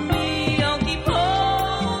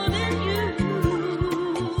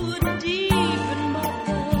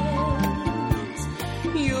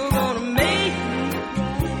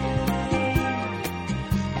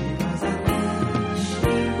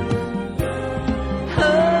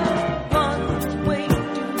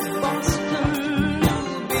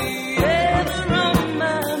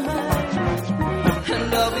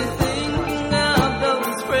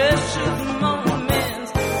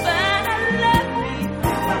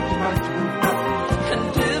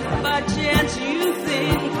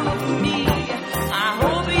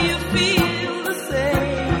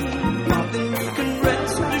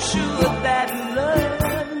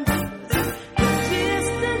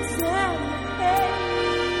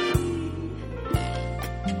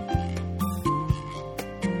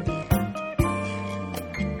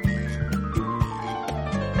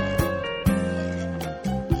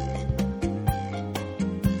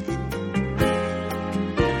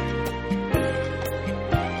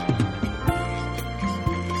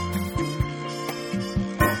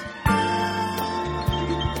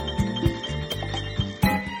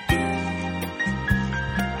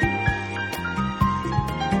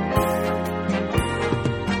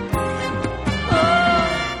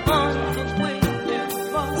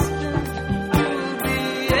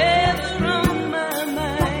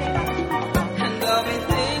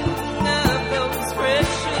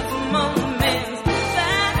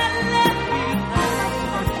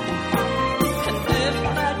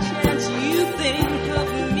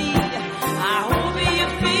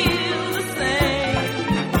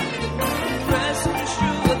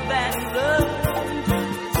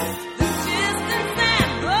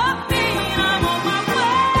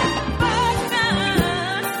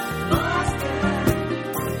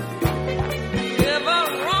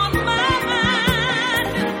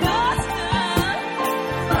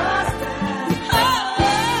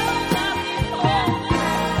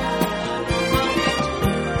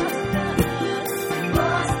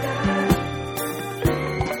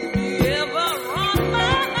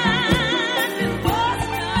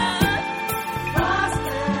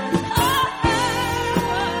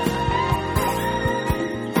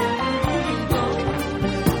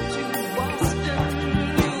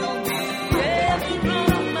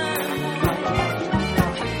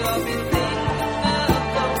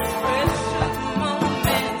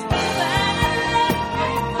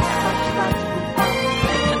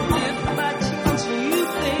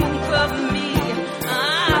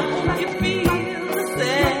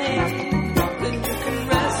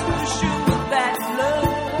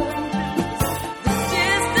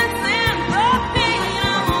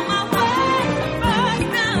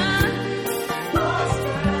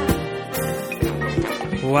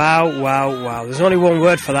Wow. There's only one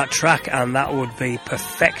word for that track, and that would be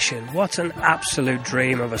perfection. What an absolute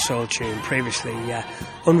dream of a soul tune. Previously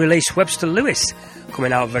unreleased Webster Lewis,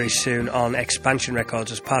 coming out very soon on Expansion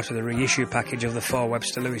Records as part of the reissue package of the 4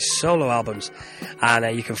 Webster Lewis solo albums.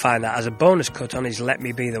 And you can find that as a bonus cut on his Let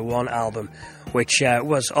Me Be The One album, which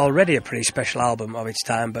was already a pretty special album of its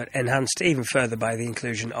time, but enhanced even further by the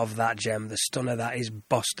inclusion of that gem, the stunner that is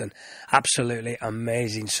Boston. Absolutely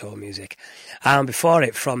amazing soul music. And before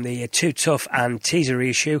it, from the Too Tough and teaser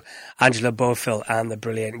reissue, Angela Bofill and the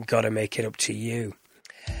brilliant Gotta Make It Up To You.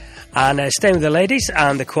 And staying with the ladies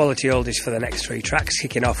and the quality oldies for the next 3 tracks,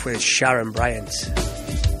 kicking off with Sharon Bryant.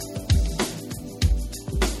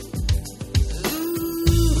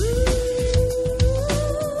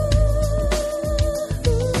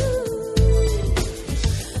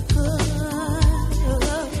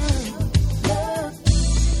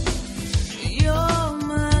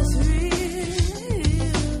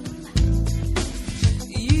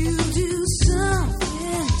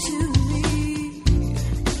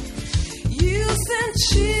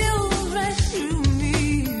 Chill right through me.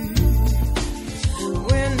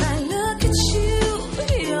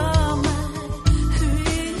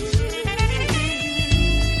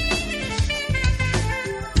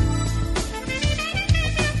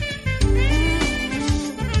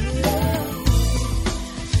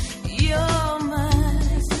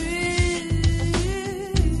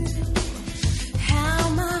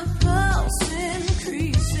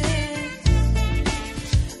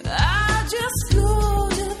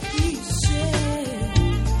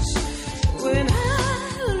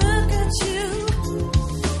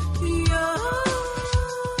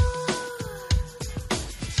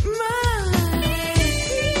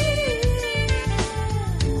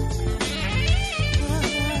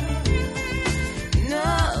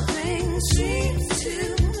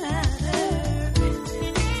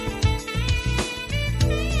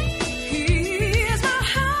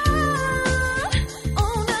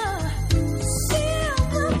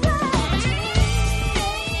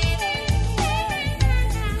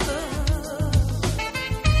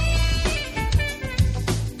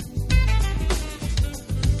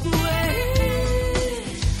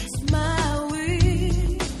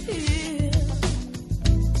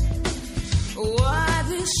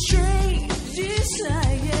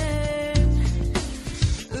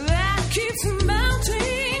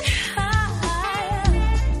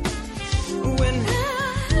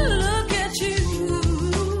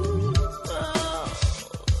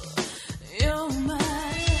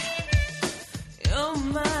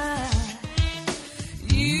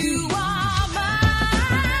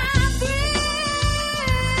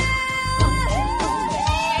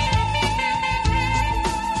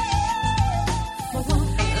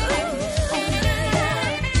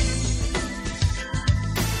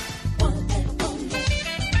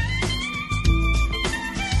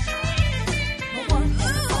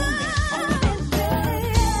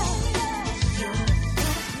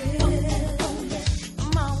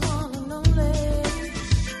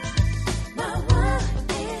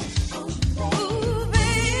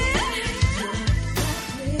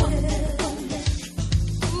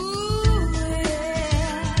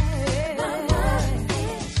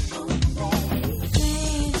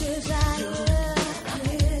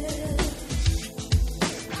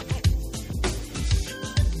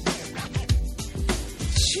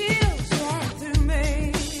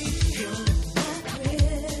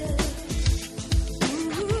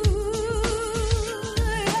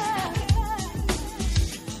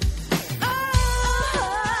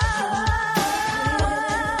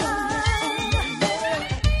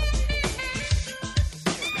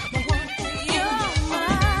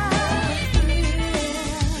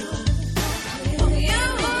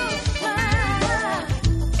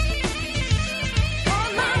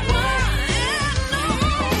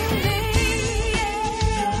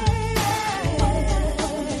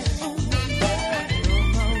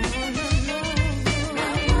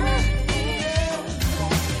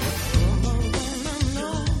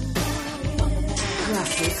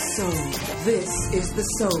 This is the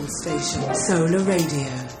Soul Station, Solar Radio.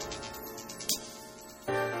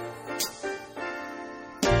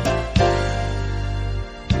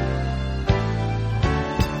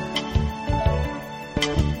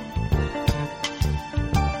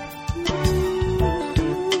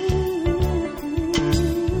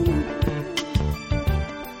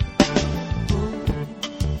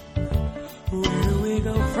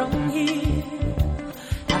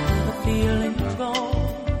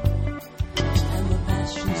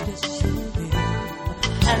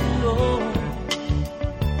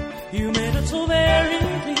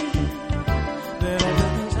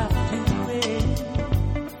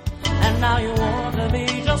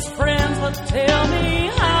 tell me,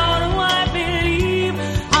 how do I believe?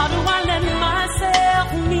 How do I let myself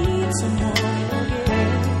meet someone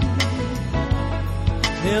again?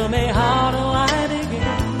 Tell me, how do I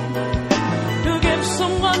begin to give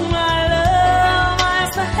someone my love as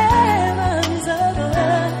the heavens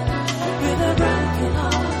above with a broken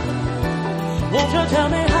heart? Won't you tell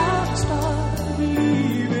me how to start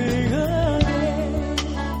believing again?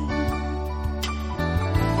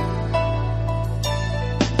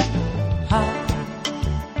 How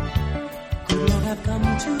could love have come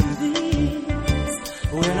to this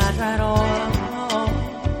when I tried all along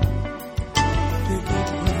to keep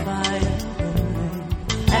the fire burning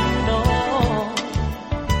and all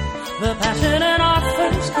the passion in our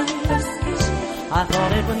first kiss? I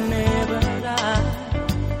thought it would never die,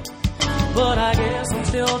 but I guess I'm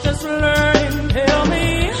still just learning. Tell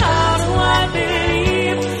me, how do I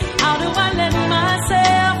believe? How do I let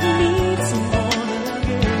myself meet someone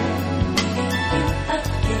again?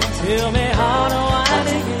 Tell me, how do I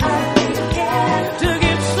begin to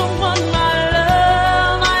give someone my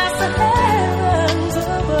love as the heavens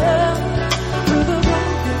above with a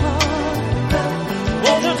broken heart?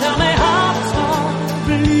 Won't you tell me how to start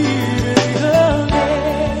believing again?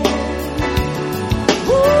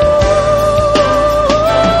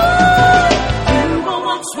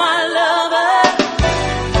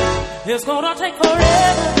 It's gonna take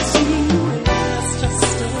forever to see you as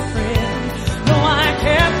just a friend. No, I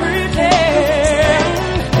can't pretend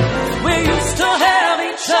we used to have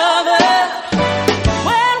each other.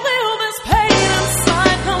 When will this pain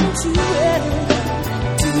inside come to an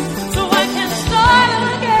end? So I can start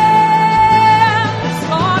again,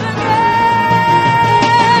 start again.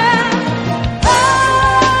 How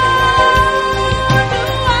do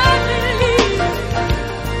I believe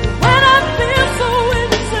when I feel so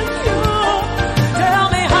insecure? Tell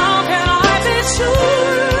me, how can I be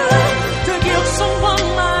sure to give someone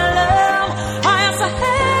my love as the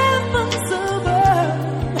heavens above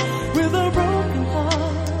with a broken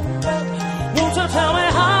heart? Won't you tell me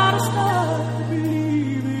how to start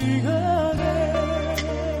believing again?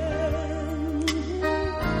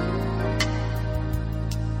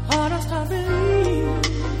 How to start believing?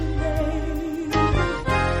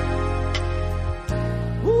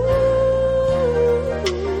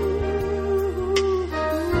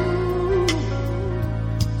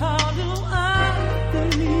 How do I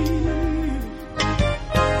believe?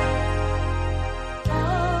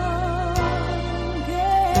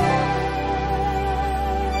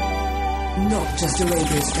 Not just a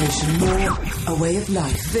radio station, more a way of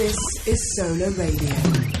life. This is Solar Radio.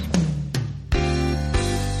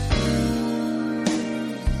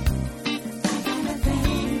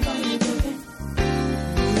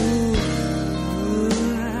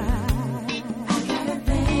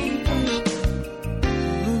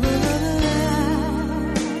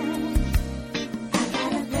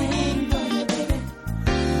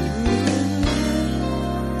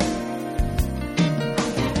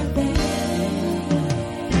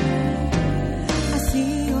 I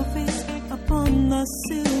see your face upon the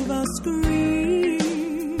silver screen.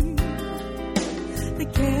 The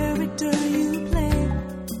character you play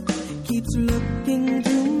keeps looking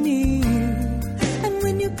to me. And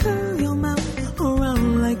when you curl your mouth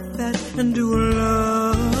around like that and do a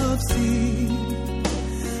love scene,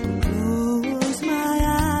 close my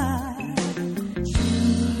eyes,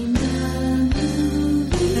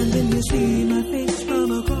 and then you see my face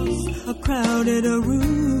from across a crowded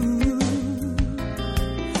room.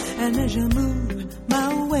 And as you move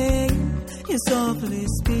my way, you softly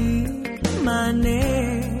speak my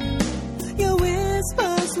name. You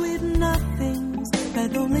whisper sweet nothings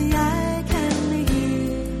that only I can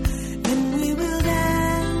hear. And we will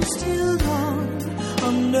dance till dawn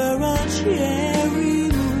under a cherry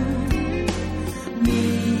moon. Me,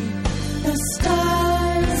 the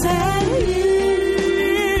stars, and you.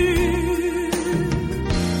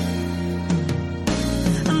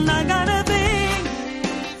 And I gotta think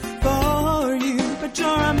for you, but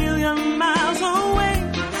you're a million miles away.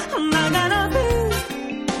 And I gotta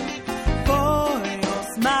think for your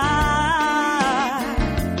smile.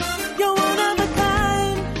 You're one of a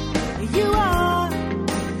kind, you are.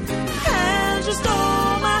 And you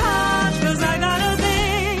stole my heart, 'cause I got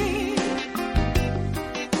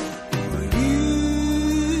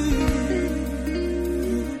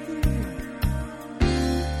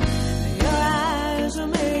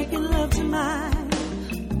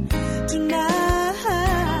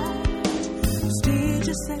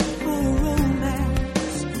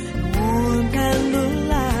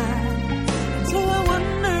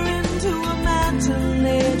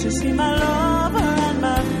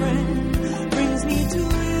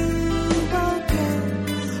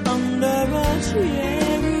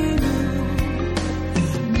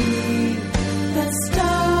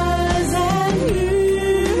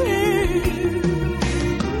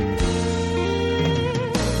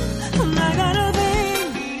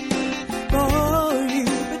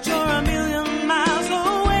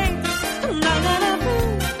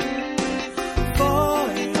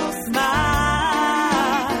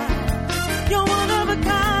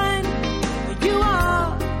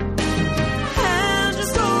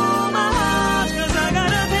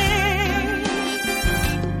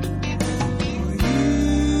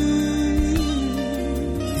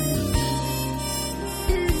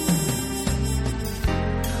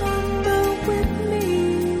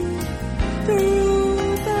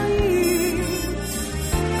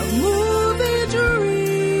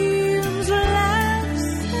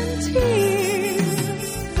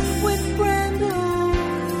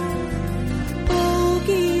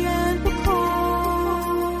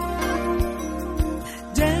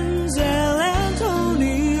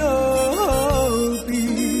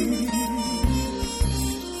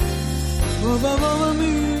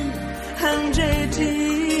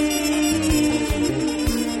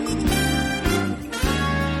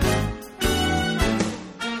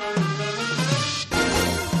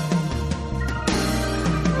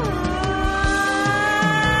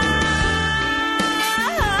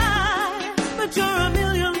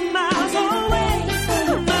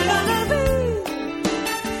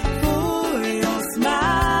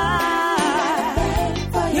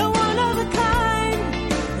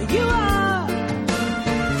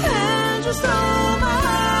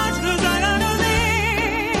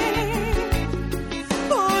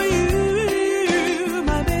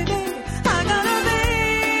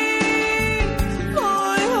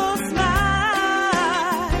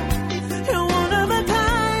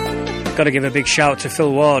Got to give a big shout to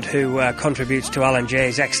Phil Ward, who contributes to Alan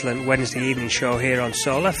Jay's excellent Wednesday evening show here on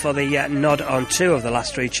Solar, for the nod on two of the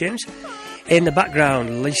last three tunes. In the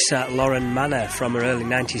background, Lisa Lauren Manner from her early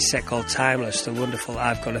 90s set called Timeless, the wonderful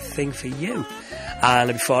I've Got a Thing for You.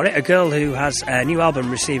 And before it, a girl who has a new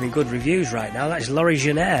album receiving good reviews right now, that is Laurie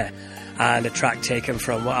Jenaire, and a track taken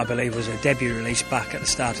from what I believe was a debut release back at the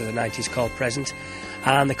start of the 90s called Present,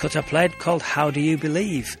 and the cut I played called How Do You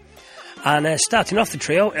Believe. And starting off the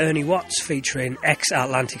trio, Ernie Watts featuring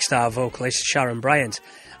ex-Atlantic Star vocalist Sharon Bryant,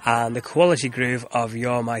 and the quality groove of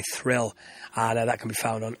You're My Thrill, and that can be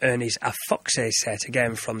found on Ernie's A Foxy set,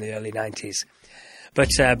 again from the early 90s. But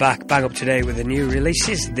bang up today with the new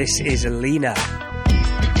releases, this is Alina.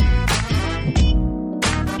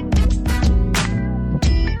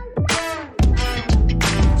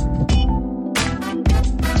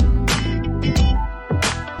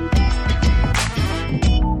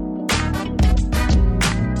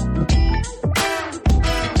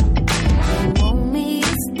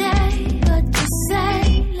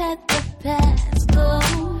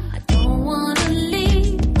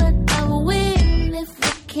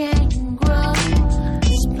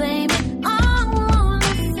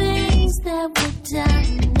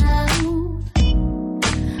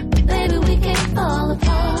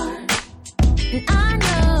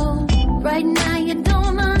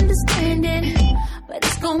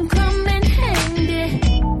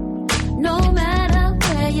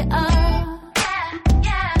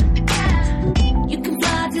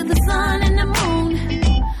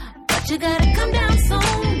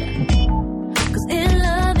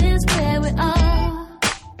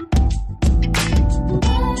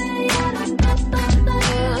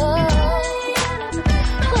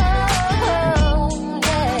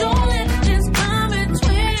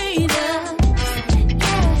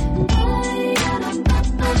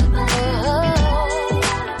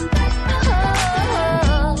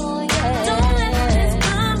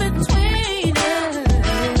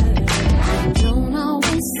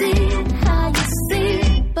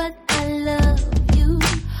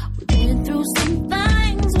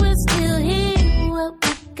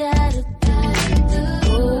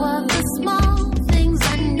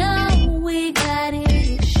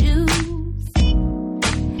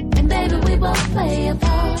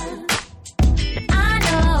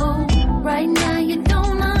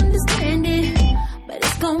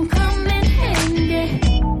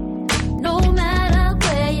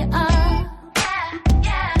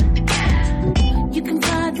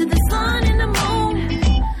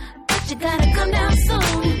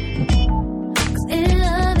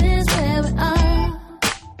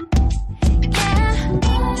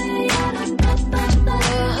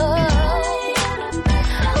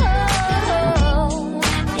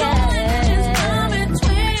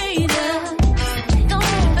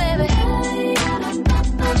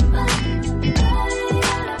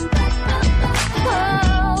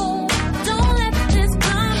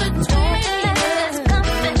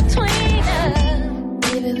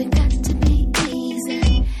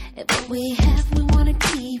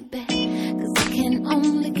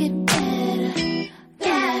 only get better,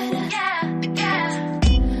 better.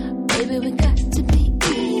 Baby, we got to be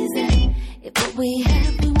easy. If what we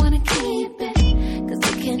have, we wanna keep it. 'Cause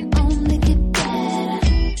it can only get better,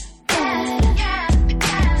 better.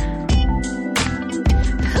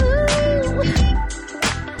 Ooh,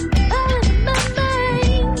 oh, my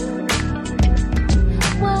mind.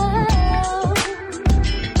 Whoa,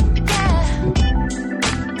 yeah.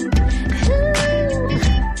 Ooh,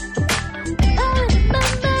 oh, my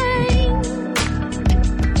mind.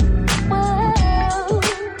 Whoa,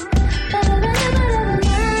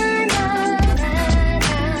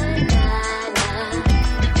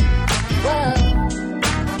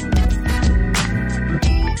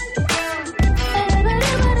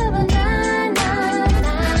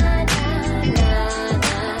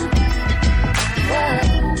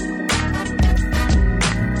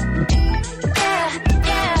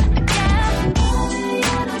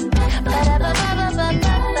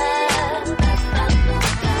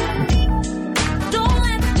 Don't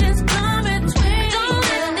let this come between. Don't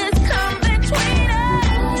let this come between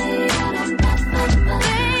us,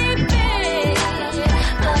 baby.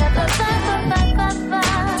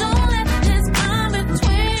 Don't let this come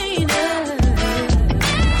between us,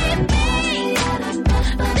 baby.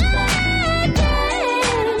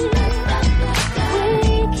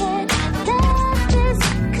 We can't let this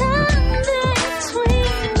come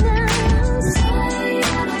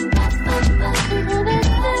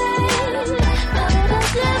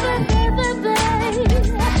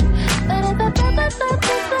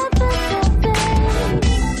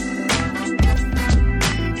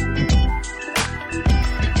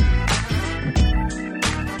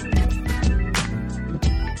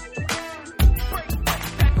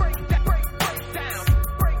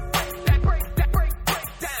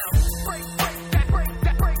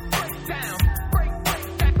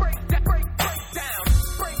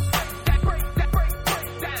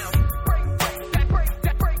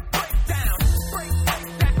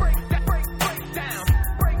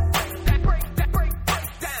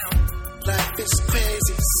Life is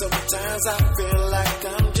crazy. Sometimes I feel like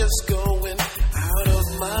I'm just going out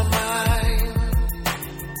of my mind.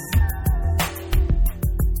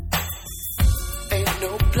 Ain't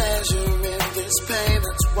no pleasure in this pain.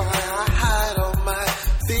 That's why I hide all my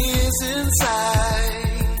fears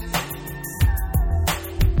inside.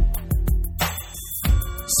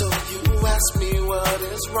 So you ask me what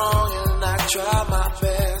is wrong, and I try my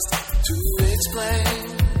best to explain.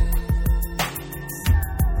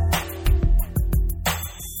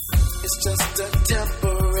 It's just a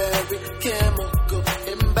temporary chemical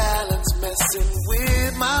imbalance messing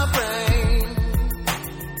with my brain.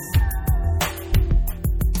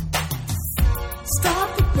 Stop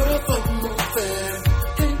the world from moving.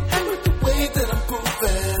 Can't handle the way that I'm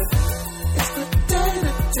moving. It's the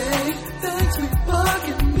day-to-day things be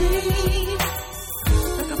bugging me.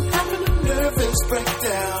 And I'm having a nervous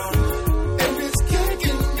breakdown. And it's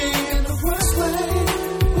kicking me in the worst way,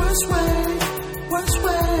 worst way, worst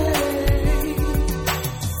way.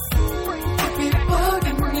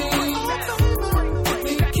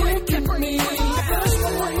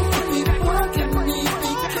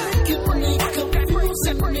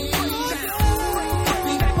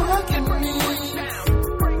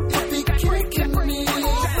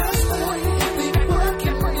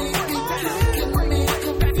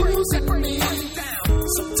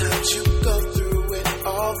 Sometimes you go through it,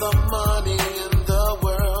 all the money in the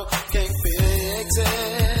world can't fix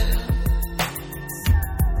it.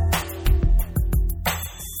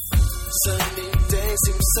 Sunny days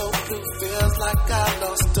seem so blue, feels like I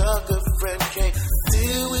lost a good friend, can't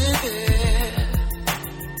deal with it.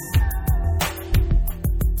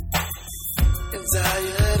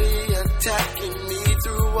 Anxiety attacking me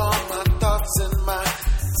through all my thoughts and my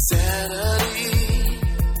sanity.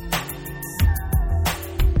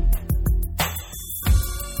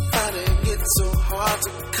 Finding it so hard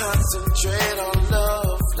to concentrate on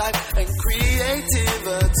love, life, and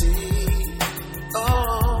creativity.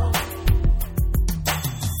 Oh,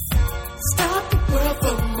 stop the world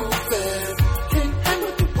from moving. Can't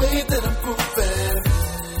handle the way that I'm moving.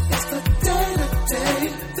 It's the day-to-day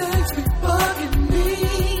things be bugging me.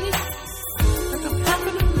 And I'm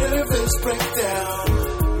having a nervous breakdown.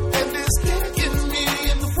 And it's kicking me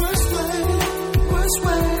in the worst way, worst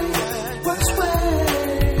way, worst way.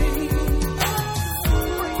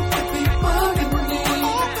 It be bugging me.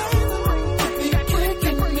 It be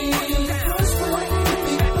kicking me. Worst way. It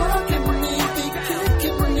be bugging me. Be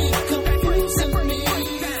kicking me. Confusing me.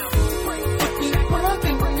 It be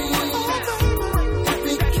bugging me. It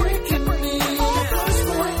be kicking me. Worst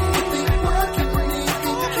way. It be bugging me.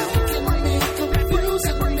 Be kicking me. Confusing me.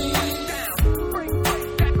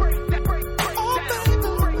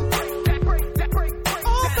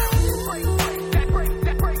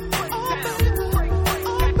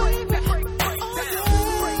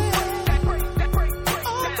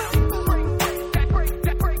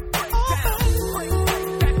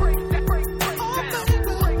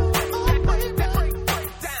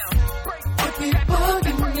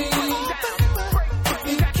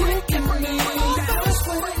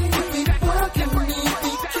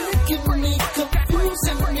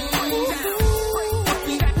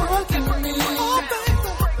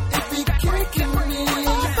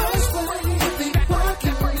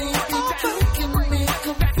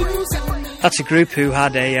 That's a group who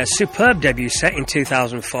had a superb debut set in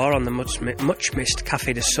 2004 on the much-missed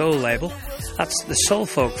Café de Soul label. That's the Soul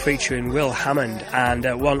Folk featuring Will Hammond, and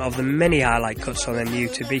one of the many highlight cuts on their new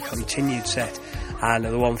To Be Continued set, and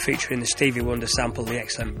the one featuring the Stevie Wonder sample, the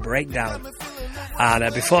excellent Breakdown.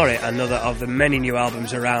 And before it, another of the many new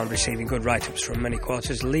albums around, receiving good write-ups from many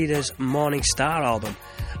quarters, Leader's Morning Star album,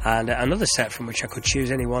 and another set from which I could choose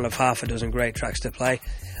any one of half a dozen great tracks to play,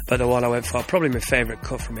 but the one I went for, probably my favourite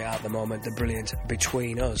cut from it at the moment, the brilliant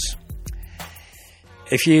Between Us.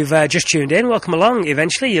 If you've just tuned in, welcome along.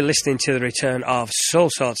 Eventually, you're listening to the return of Soul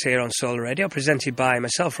Sorts here on Soul Radio, presented by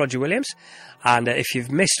myself, Roger Williams. And if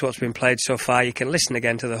you've missed what's been played so far, you can listen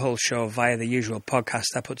again to the whole show via the usual podcast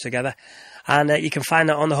I put together. And you can find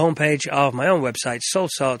that on the homepage of my own website,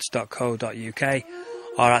 soulsorts.co.uk,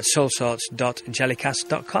 or at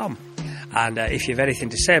soulsorts.jellycast.com. And if you've anything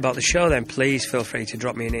to say about the show, then please feel free to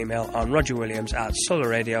drop me an email on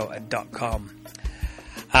rogerwilliams@solarradio.com.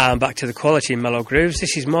 And back to the quality mellow grooves.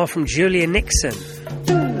 This is more from Julia Nixon.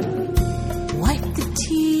 Wipe the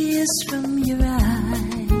tears from your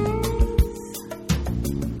eyes.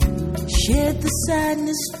 Shed the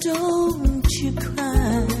sadness, don't you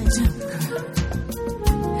cry.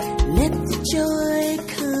 Let the joy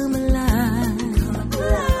come alive.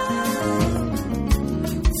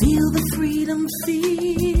 Feel the freedom,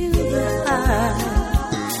 feel the high.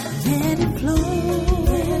 Let it flow.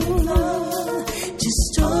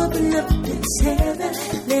 Just open up its heaven,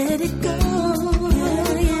 let it go,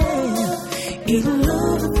 yeah. It'll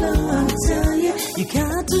overflow, I'll tell you, you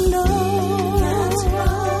got to know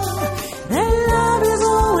that love is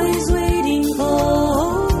always waiting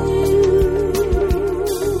for you.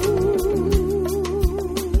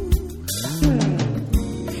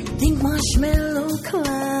 Think marshmallow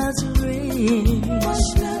clouds of rain,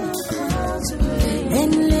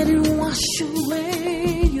 and let it wash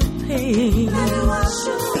away your pain.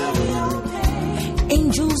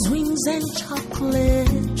 Angels' wings and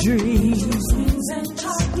chocolate dreams.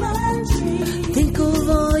 Think of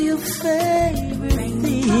all your favorite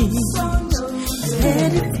things.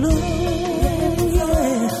 Let it flow,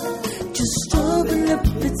 yeah. Just open up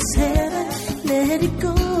its heaven, let it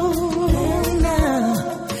go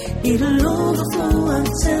now. It'll overflow, I'll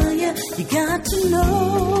tell you, you got to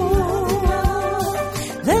know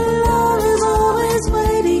that love is always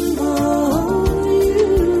waiting for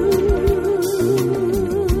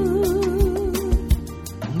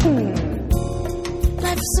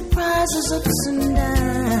ups and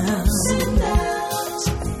downs,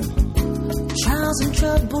 trials and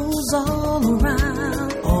troubles all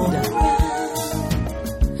around,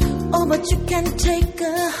 Oh, but you can take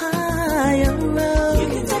a higher road. You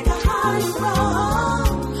can take a higher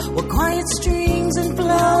road where quiet strings and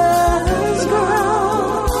flowers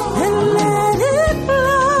grow, and let it flow.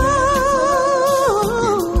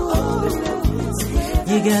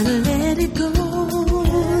 You gotta let it go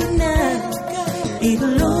now.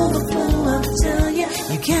 It'll overflow, I'll tell you,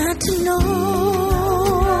 you got to know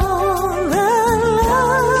that love.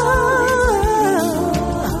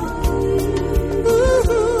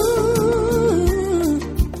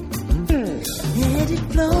 Let it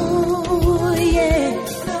flow, yeah.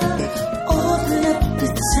 Open up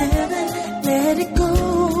its heaven, let it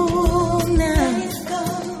go now.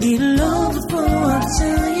 It'll overflow, I'll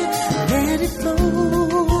tell you, let it flow.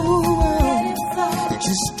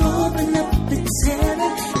 Just open up its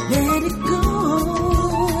heaven, let it go,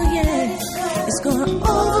 yeah. It's gonna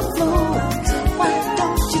overflow. Why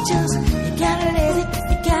don't you just, you gotta let it,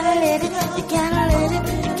 you gotta let it, you gotta let it,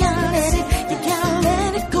 you gotta let it, you gotta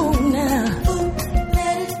let it go now.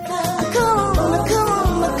 Let it go. Come on,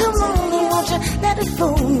 won't you let it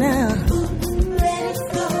flow now? Let it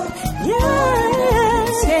go. Yeah,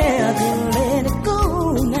 let it go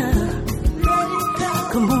now. Let it go.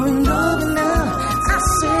 Come on and over now. I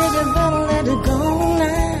said you better let it go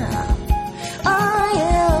now. Oh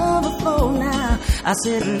yeah, overflow now. I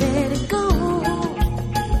said let it go.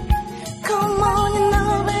 Come on, you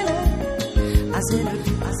know better. I said.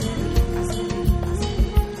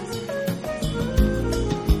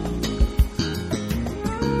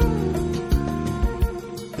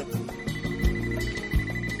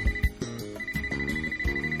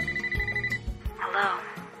 Hello.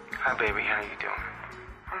 Hi, baby. How you doing?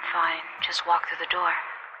 I'm fine. Just walked through the door.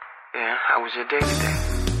 Yeah, how was your day today?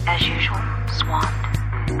 As usual, swamped.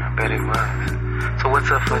 I bet it was. So what's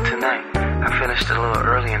up for tonight? I finished a little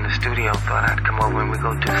early in the studio. Thought I'd come over and we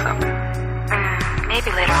go do something.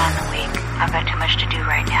 Maybe later on in the week. I've got too much to do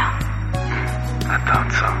right now. I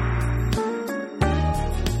thought so.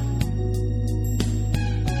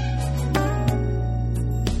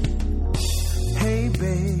 Hey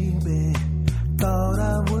baby,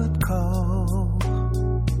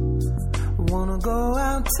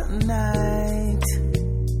 tonight.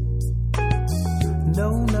 No,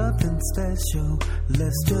 nothing special.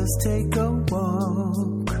 Let's just take a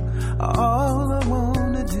walk. All I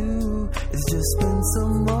wanna do is just spend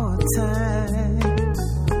some more time.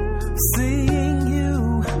 Seeing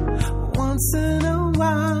you once in a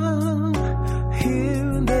while,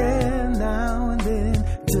 here and there, now and then,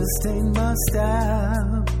 just ain't my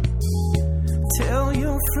style. Tell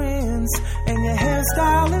your friends and your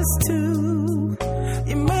hairstylist too,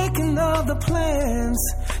 you're making other plans.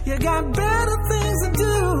 You got better things to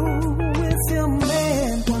do with your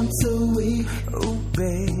man. Once a week, oh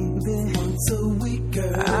baby, once a week,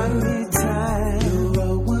 girl, I need time. You're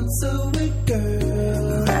a once a week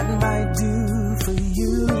girl, that might do for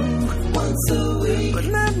you. Once a week, but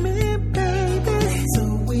not me, baby. Once a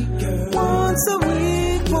week, girl, once a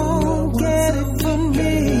week won't get it for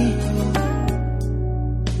me.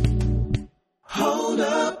 Hold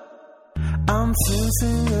up, I'm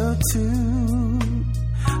sincere too.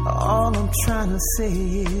 All I'm trying to say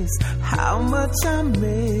is how much I'm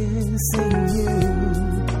missing you,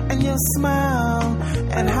 and your smile,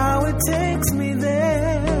 and how it takes me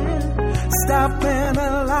there. Stop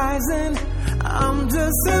analyzing, I'm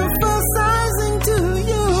just emphasizing to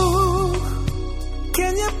you.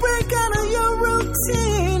 Can you break out of your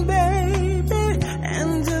routine, baby?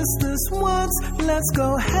 And just this once, let's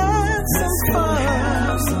go have some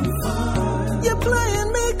fun. You're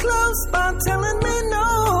playing me close by telling me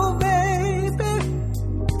no, baby.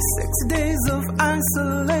 6 days of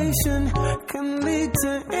isolation can lead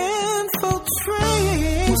to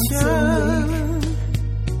infiltration.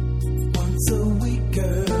 Once a week,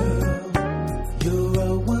 girl. You're a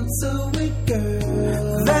once a week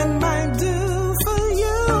girl. That might do for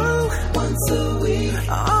you. Once a week.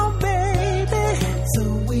 Oh, baby. Once a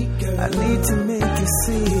week, girl. I need to make you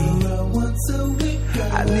see. You're a once a week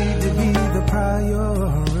girl. I need to be the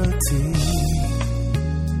priority.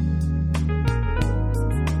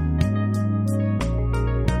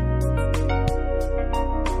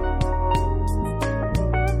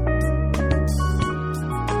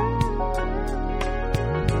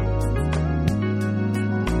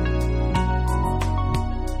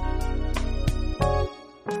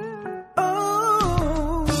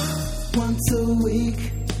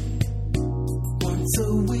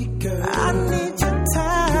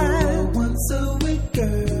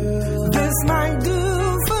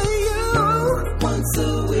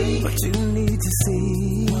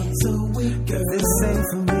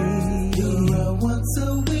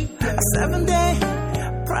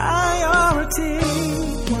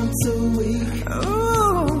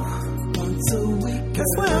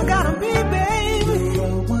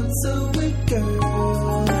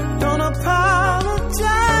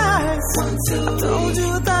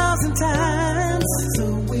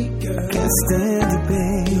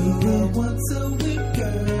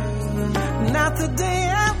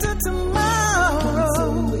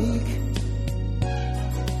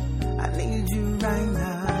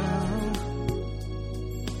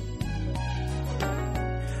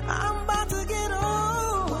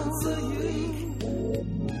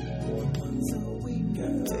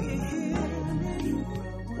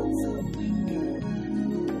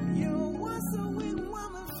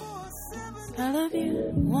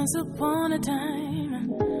 Once upon a time,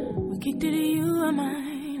 we kicked it, you were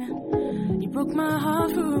mine. You broke my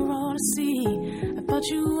heart for all to see. I thought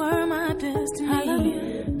you were my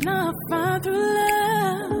destiny. Now I find through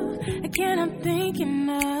love, again I'm thinking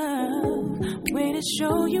of a way to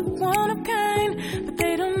show you one of kind, but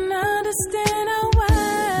they don't understand how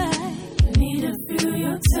I need to feel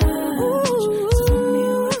your touch. So fill me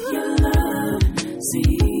with your love.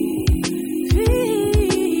 See.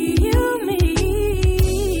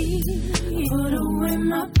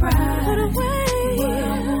 Pride, put away what I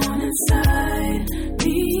want inside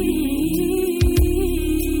me.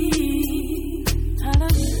 I'm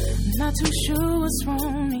not too sure what's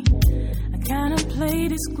wrong with me. I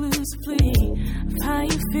contemplate exclusively of how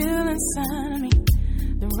you feel inside of me.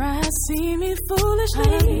 The right see me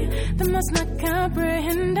foolishly. They must not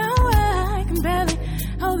comprehend how I can barely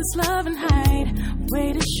hold this love and hide. A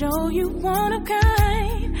way to show you one of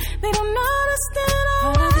kind. They don't understand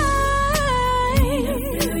how I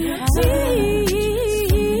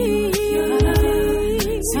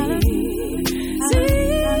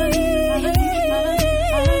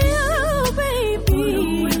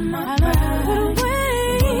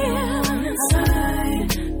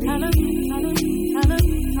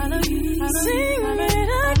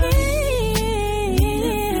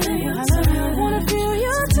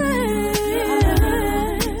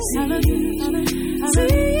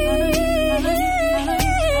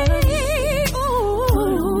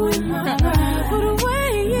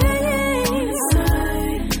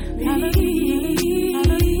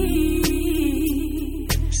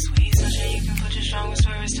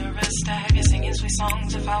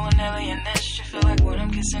songs. If I were Nelly and Nash, you feel like when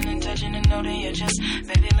I'm kissing and touching and know that you're just.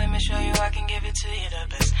 Baby, let me show you I can give it to you the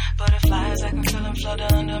best. Butterflies, I can feel them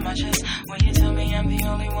flutter under my chest. When you tell me I'm the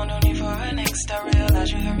only one, no need for a next. I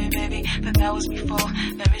realize you heard me, baby, but that was before.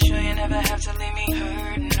 Let me show you never have to leave me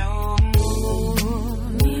hurt no more.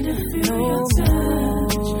 Need to feel your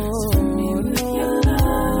touch, fill me with your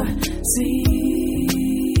love. See.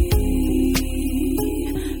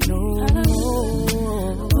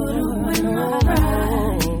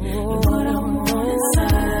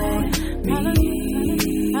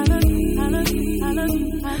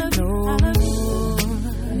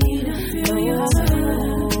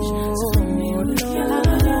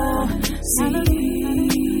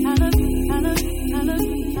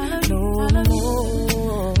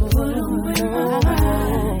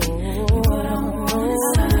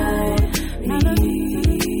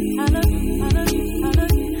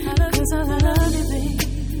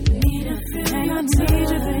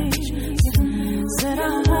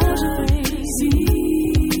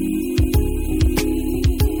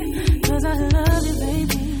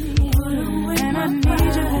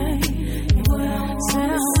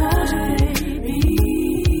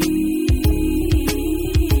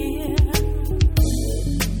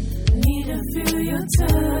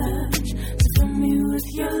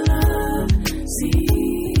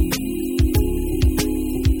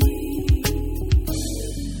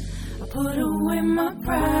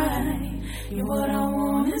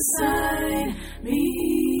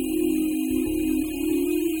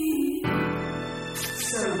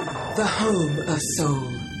 The home of soul.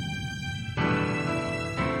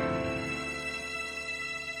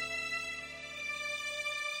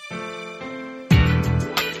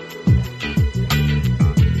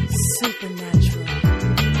 Supernatural.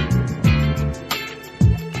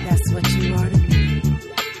 That's what you are to me.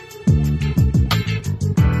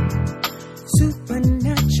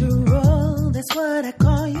 Supernatural, that's what I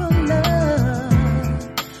call your love.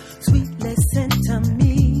 Sweetly sent to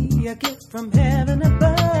me, a gift from heaven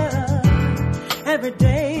above. Every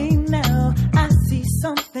day now I see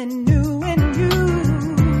something new in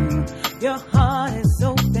you. Your heart has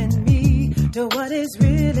opened me to what is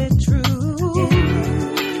really true.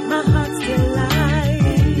 My heart's delight,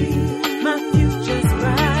 my future's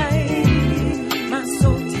bright, my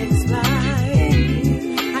soul takes flight.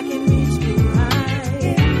 I can reach you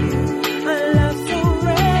high. A love so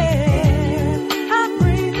rare, I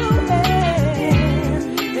breathe the air.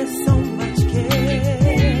 There's so much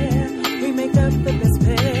care. We make up the best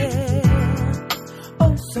pair.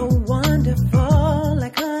 Oh, so wonderful,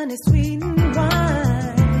 like honey sweetened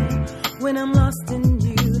wine. When I'm lost in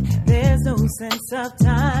you, there's no sense of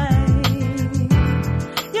time.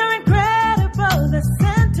 You're incredible, the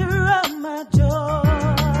center of my joy.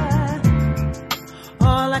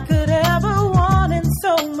 All I could ever want and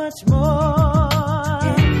so much more.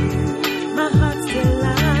 My heart's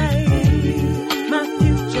delight, my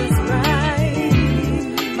future's bright,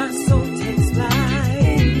 my soul takes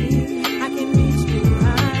flight. I can reach you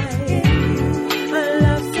high. A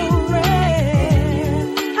love so rare,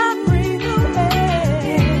 I breathe the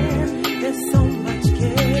air. There's so much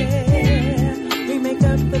care. We make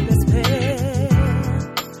up the best pair.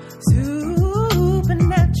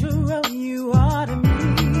 Supernatural, you are to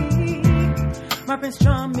me. My prince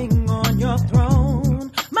charming on your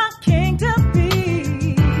throne, my king to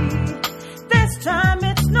be. This time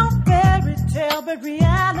it's no fairy tale, but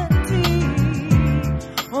reality.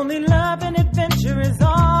 Only love and adventure is all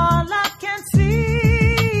I can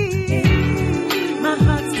see. My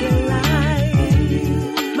heart's delight,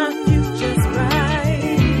 my future's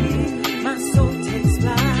bright, my soul takes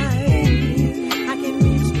flight. I can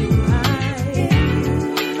reach you high.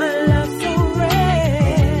 A love so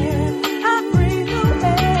rare, I breathe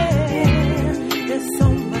the air. There's so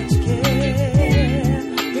much care.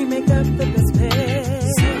 We make up the best pair.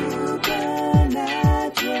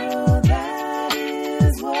 Supernatural, that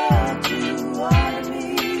is what you are to me.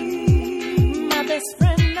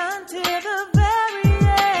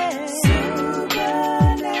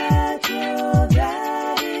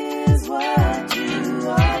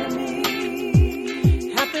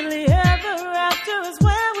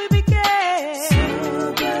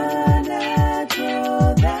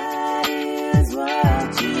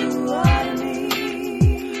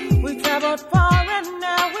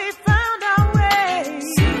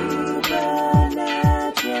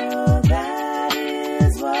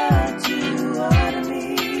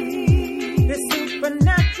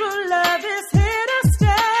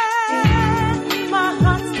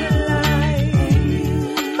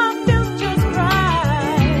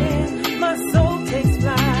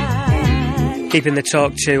 Keeping the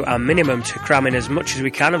talk to a minimum to cram in as much as we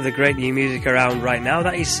can of the great new music around right now.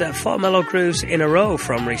 That is 4 mellow grooves in a row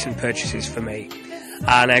from recent purchases for me.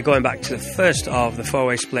 And going back to the first of the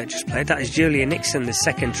four-way split just played, that is Julia Nixon, the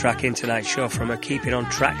second track in tonight's show from her Keeping On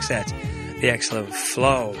track set, The Excellent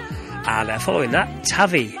Flow. And following that,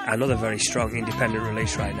 Tavi, another very strong independent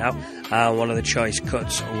release right now, one of the choice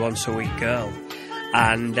cuts, Once a Week Girl.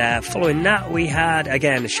 And following that, we had,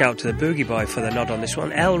 again, a shout to the Boogie Boy for the nod on this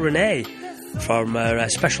one, Elle Renee, from her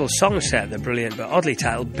special song set, the brilliant but oddly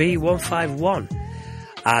titled B151.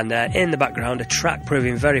 And in the background, a track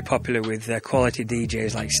proving very popular with quality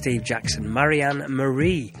DJs like Steve Jackson, Marianne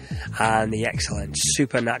Marie, and the excellent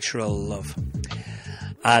Supernatural Love.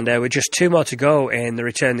 And with just 2 more to go in the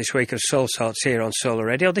return this week of Soul Sorts here on Solar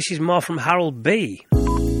Radio, this is more from Harold B.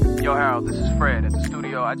 Yo, Harold, this is Fred at the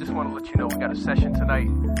studio. I just want to let you know we got a session tonight,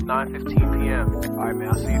 9:15 p.m. All right, man,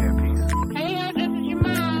 I'll see you there. Peace. Hey, this is your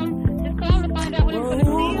mom. Just call to find out when you're going to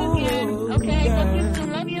see you again. Okay,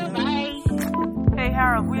 love you, bye. Hey,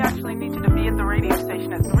 Harold, we actually need you to be at the radio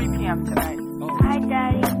station at 3 p.m. tonight. Hi,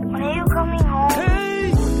 Daddy. When are you coming home?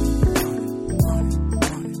 Hey!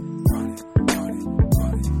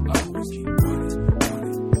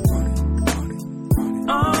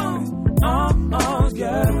 Oh,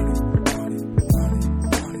 yeah.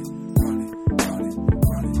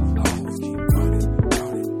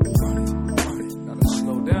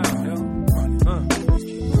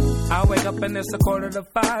 I wake up and it's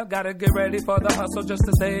 4:45. Gotta get ready for the hustle just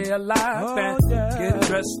to stay alive. And get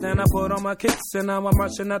dressed and I put on my kicks. And now I'm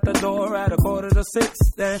rushing out the door at 5:45.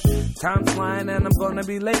 And time's flying and I'm gonna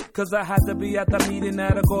be late. Cause I had to be at the meeting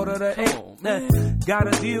at 7:45.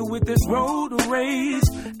 Gotta deal with this road rage.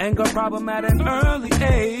 Anger problem at an early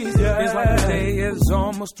age. It's like the day is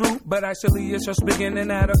almost through. But actually it's just beginning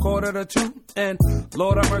at 1:45. And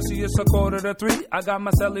Lord have mercy, it's 2:45. I got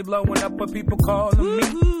my celly blowing up with people calling me.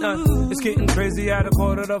 It's getting crazy at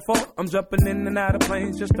 3:45. I'm jumping in and out of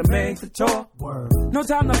planes just to make the tour. No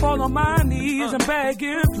time to fall on my knees. I'm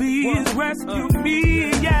begging, please rescue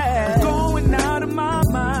me. Yeah, I'm going out of my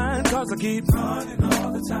mind. Cause I keep running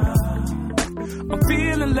all the time. I'm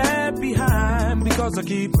feeling left behind. Because I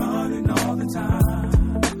keep running all the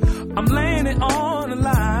time. I'm laying it on the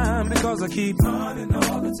line. Because I keep running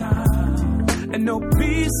all the time. And no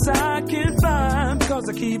peace I can find. Because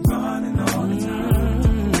I keep running all the time.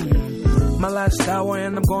 My last hour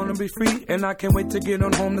and I'm gonna be free. And I can't wait to get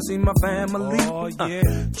on home to see my family.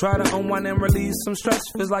 Try to unwind and release some stress.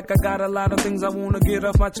 Feels like I got a lot of things I wanna get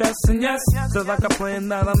off my chest. And yes, feels like a plan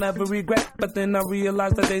that I'll never regret. But then I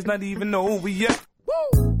realize the day's not even over yet.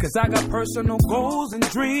 Cause I got personal goals and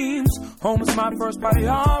dreams. Home is my first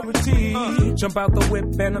priority. Jump out the whip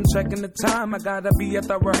and I'm checking the time. I gotta be at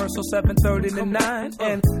the rehearsal 7:30 to 9.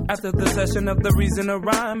 And after the session of the reason to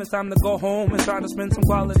rhyme, it's time to go home and try to spend some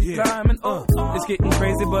quality time. And it's getting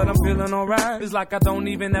crazy but I'm feeling alright. It's like I don't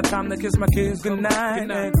even have time to kiss my kids goodnight.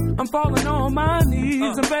 And I'm falling on my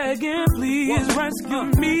knees. I'm begging, please rescue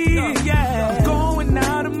me. Yeah, I'm going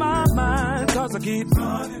out of my mind. Cause I keep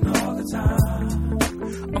running all the time.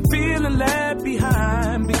 I'm feeling left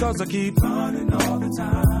behind because I keep running all the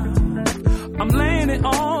time. I'm laying it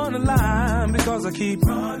on the line because I keep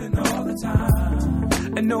running all the time.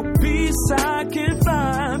 And no peace I can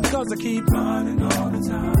find because I keep running all the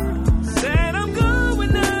time. Said I'm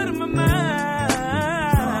going out of my mind.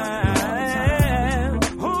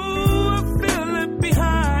 Oh, I feel left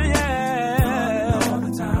behind, yeah. All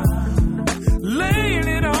the time. Laying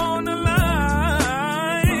it on the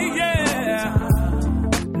line, yeah.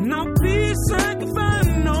 No peace I can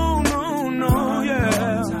find, no, no, no,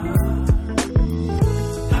 yeah.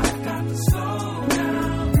 I got to slow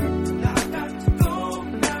down, I got to go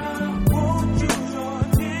now. Won't you join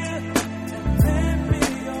in and lend me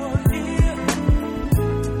your ear?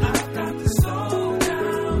 I got to slow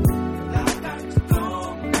down, I got to go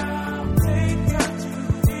now. Take time to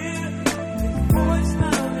hear your voice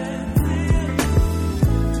loud and clear.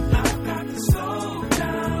 I got to slow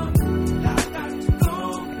down, I got to go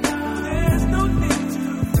now. There's no need to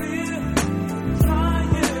fear, try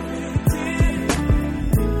every tear.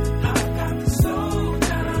 I got to slow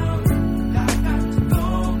down, I got to go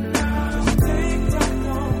now. Just take time,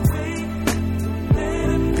 don't wait, let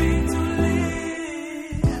it be too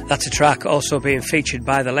late. That's a track also being featured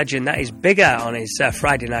by the legend that is Bigger on his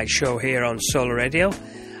Friday night show here on Solar Radio.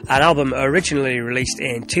 An album originally released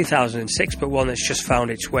in 2006, but one that's just found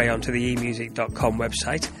its way onto the emusic.com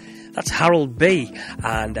website. That's Harold B,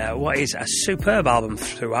 and what is a superb album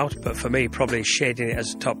throughout, but for me probably shading it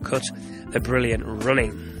as a top cut, the brilliant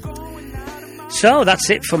Running. So that's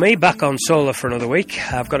it for me, back on Solar for another week.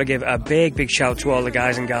 I've got to give a big shout to all the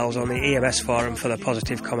guys and gals on the EMS forum for their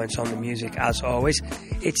positive comments on the music, as always.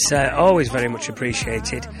 It's always very much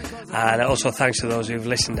appreciated, and also thanks to those who've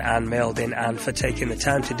listened and mailed in and for taking the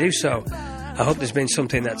time to do so. I hope there's been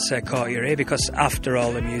something that's caught your ear, because after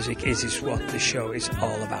all, the music is what the show is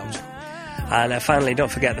all about. And finally,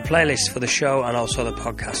 don't forget the playlist for the show and also the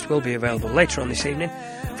podcast will be available later on this evening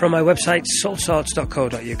from my website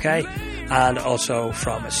soulsorts.co.uk and also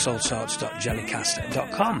from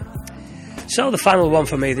soulsorts.jellycast.com. So the final one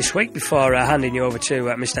for me this week before handing you over to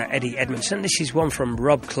Mr. Eddie Edmondson. This is one from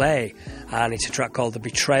Rob Clay, and it's a track called The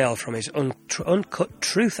Betrayal from his Uncut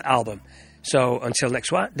Truth album. So until next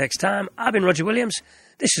time, I've been Roger Williams.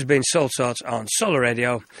 This has been Soul Sorts on Solar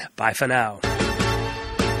Radio. Bye for now.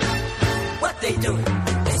 What they doing?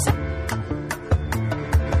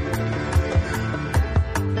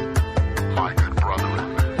 My good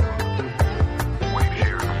brethren, wait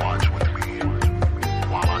here and watch with me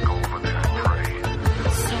while I go over there and pray.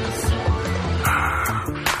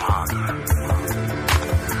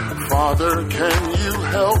 Father, can you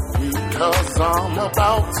help me? 'Cause I'm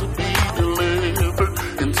about to be delivered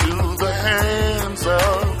into the hands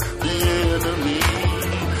of the enemy.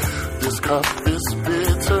 This cup is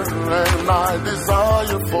bitter and I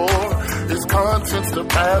desire for its contents to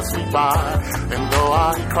pass me by. And though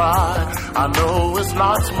I cry, I know it's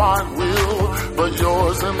not my will, but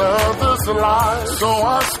yours and others' lives. So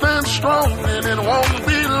I stand strong and it won't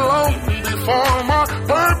be long before my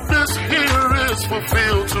purpose here is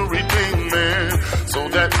fulfilled to redeem man, so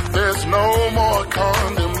that there's no more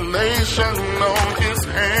condemnation on his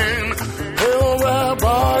hand. Hell,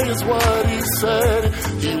 Rabbi, is what he said.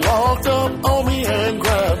 He walked up on me and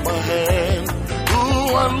grabbed my hand.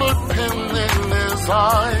 Ooh, I looked him in his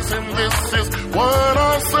eyes, and this is what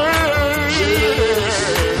I said.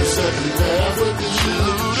 He said he never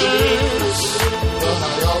did this, but I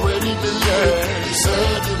already knew that. He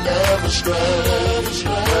said you never strayed, but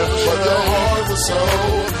your heart was so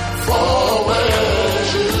far away.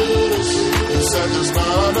 He said it's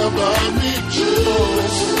not about me,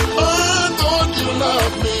 Judas. I thought you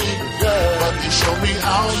loved me, but you showed me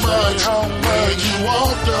how much when you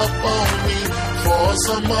walked up on me for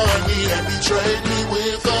some money and betrayed me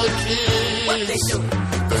with a kiss.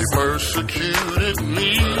 They persecuted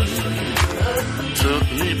me, took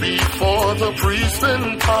me before the priest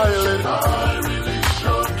and Pilate,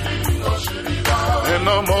 and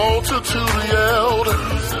the multitude yelled,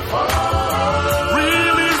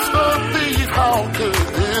 "Release the thief, how could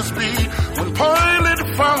this be?" When Pilate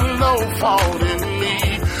found no fault in me,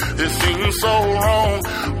 it seemed so wrong,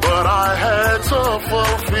 but I had to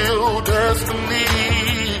fulfill destiny.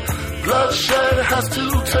 Bloodshed has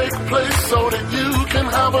to take place so that you can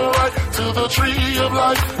have a right to the tree of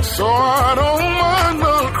life. So I don't mind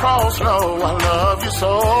the cross, no, I love you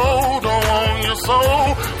so. Don't want your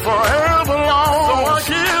soul forever long. So I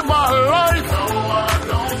give my life,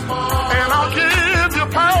 and I'll give you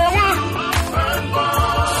power.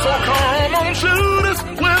 So come on, Judas,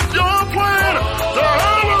 with your plan. The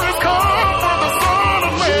hour has come for the Son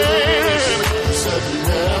of Man. He said you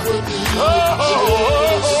never did.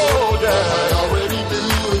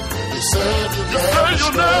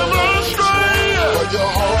 You'll never stray, but your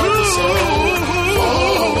heart is so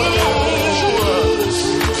far away.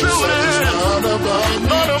 Judas, none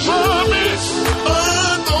about me. I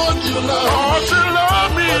thought you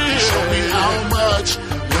loved me, but you showed me how much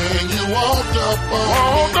when you walked up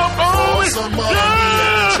on me. Somebody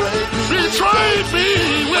betrayed me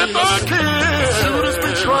with a kiss. Judas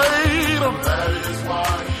betrayed him. That is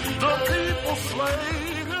why the people slay.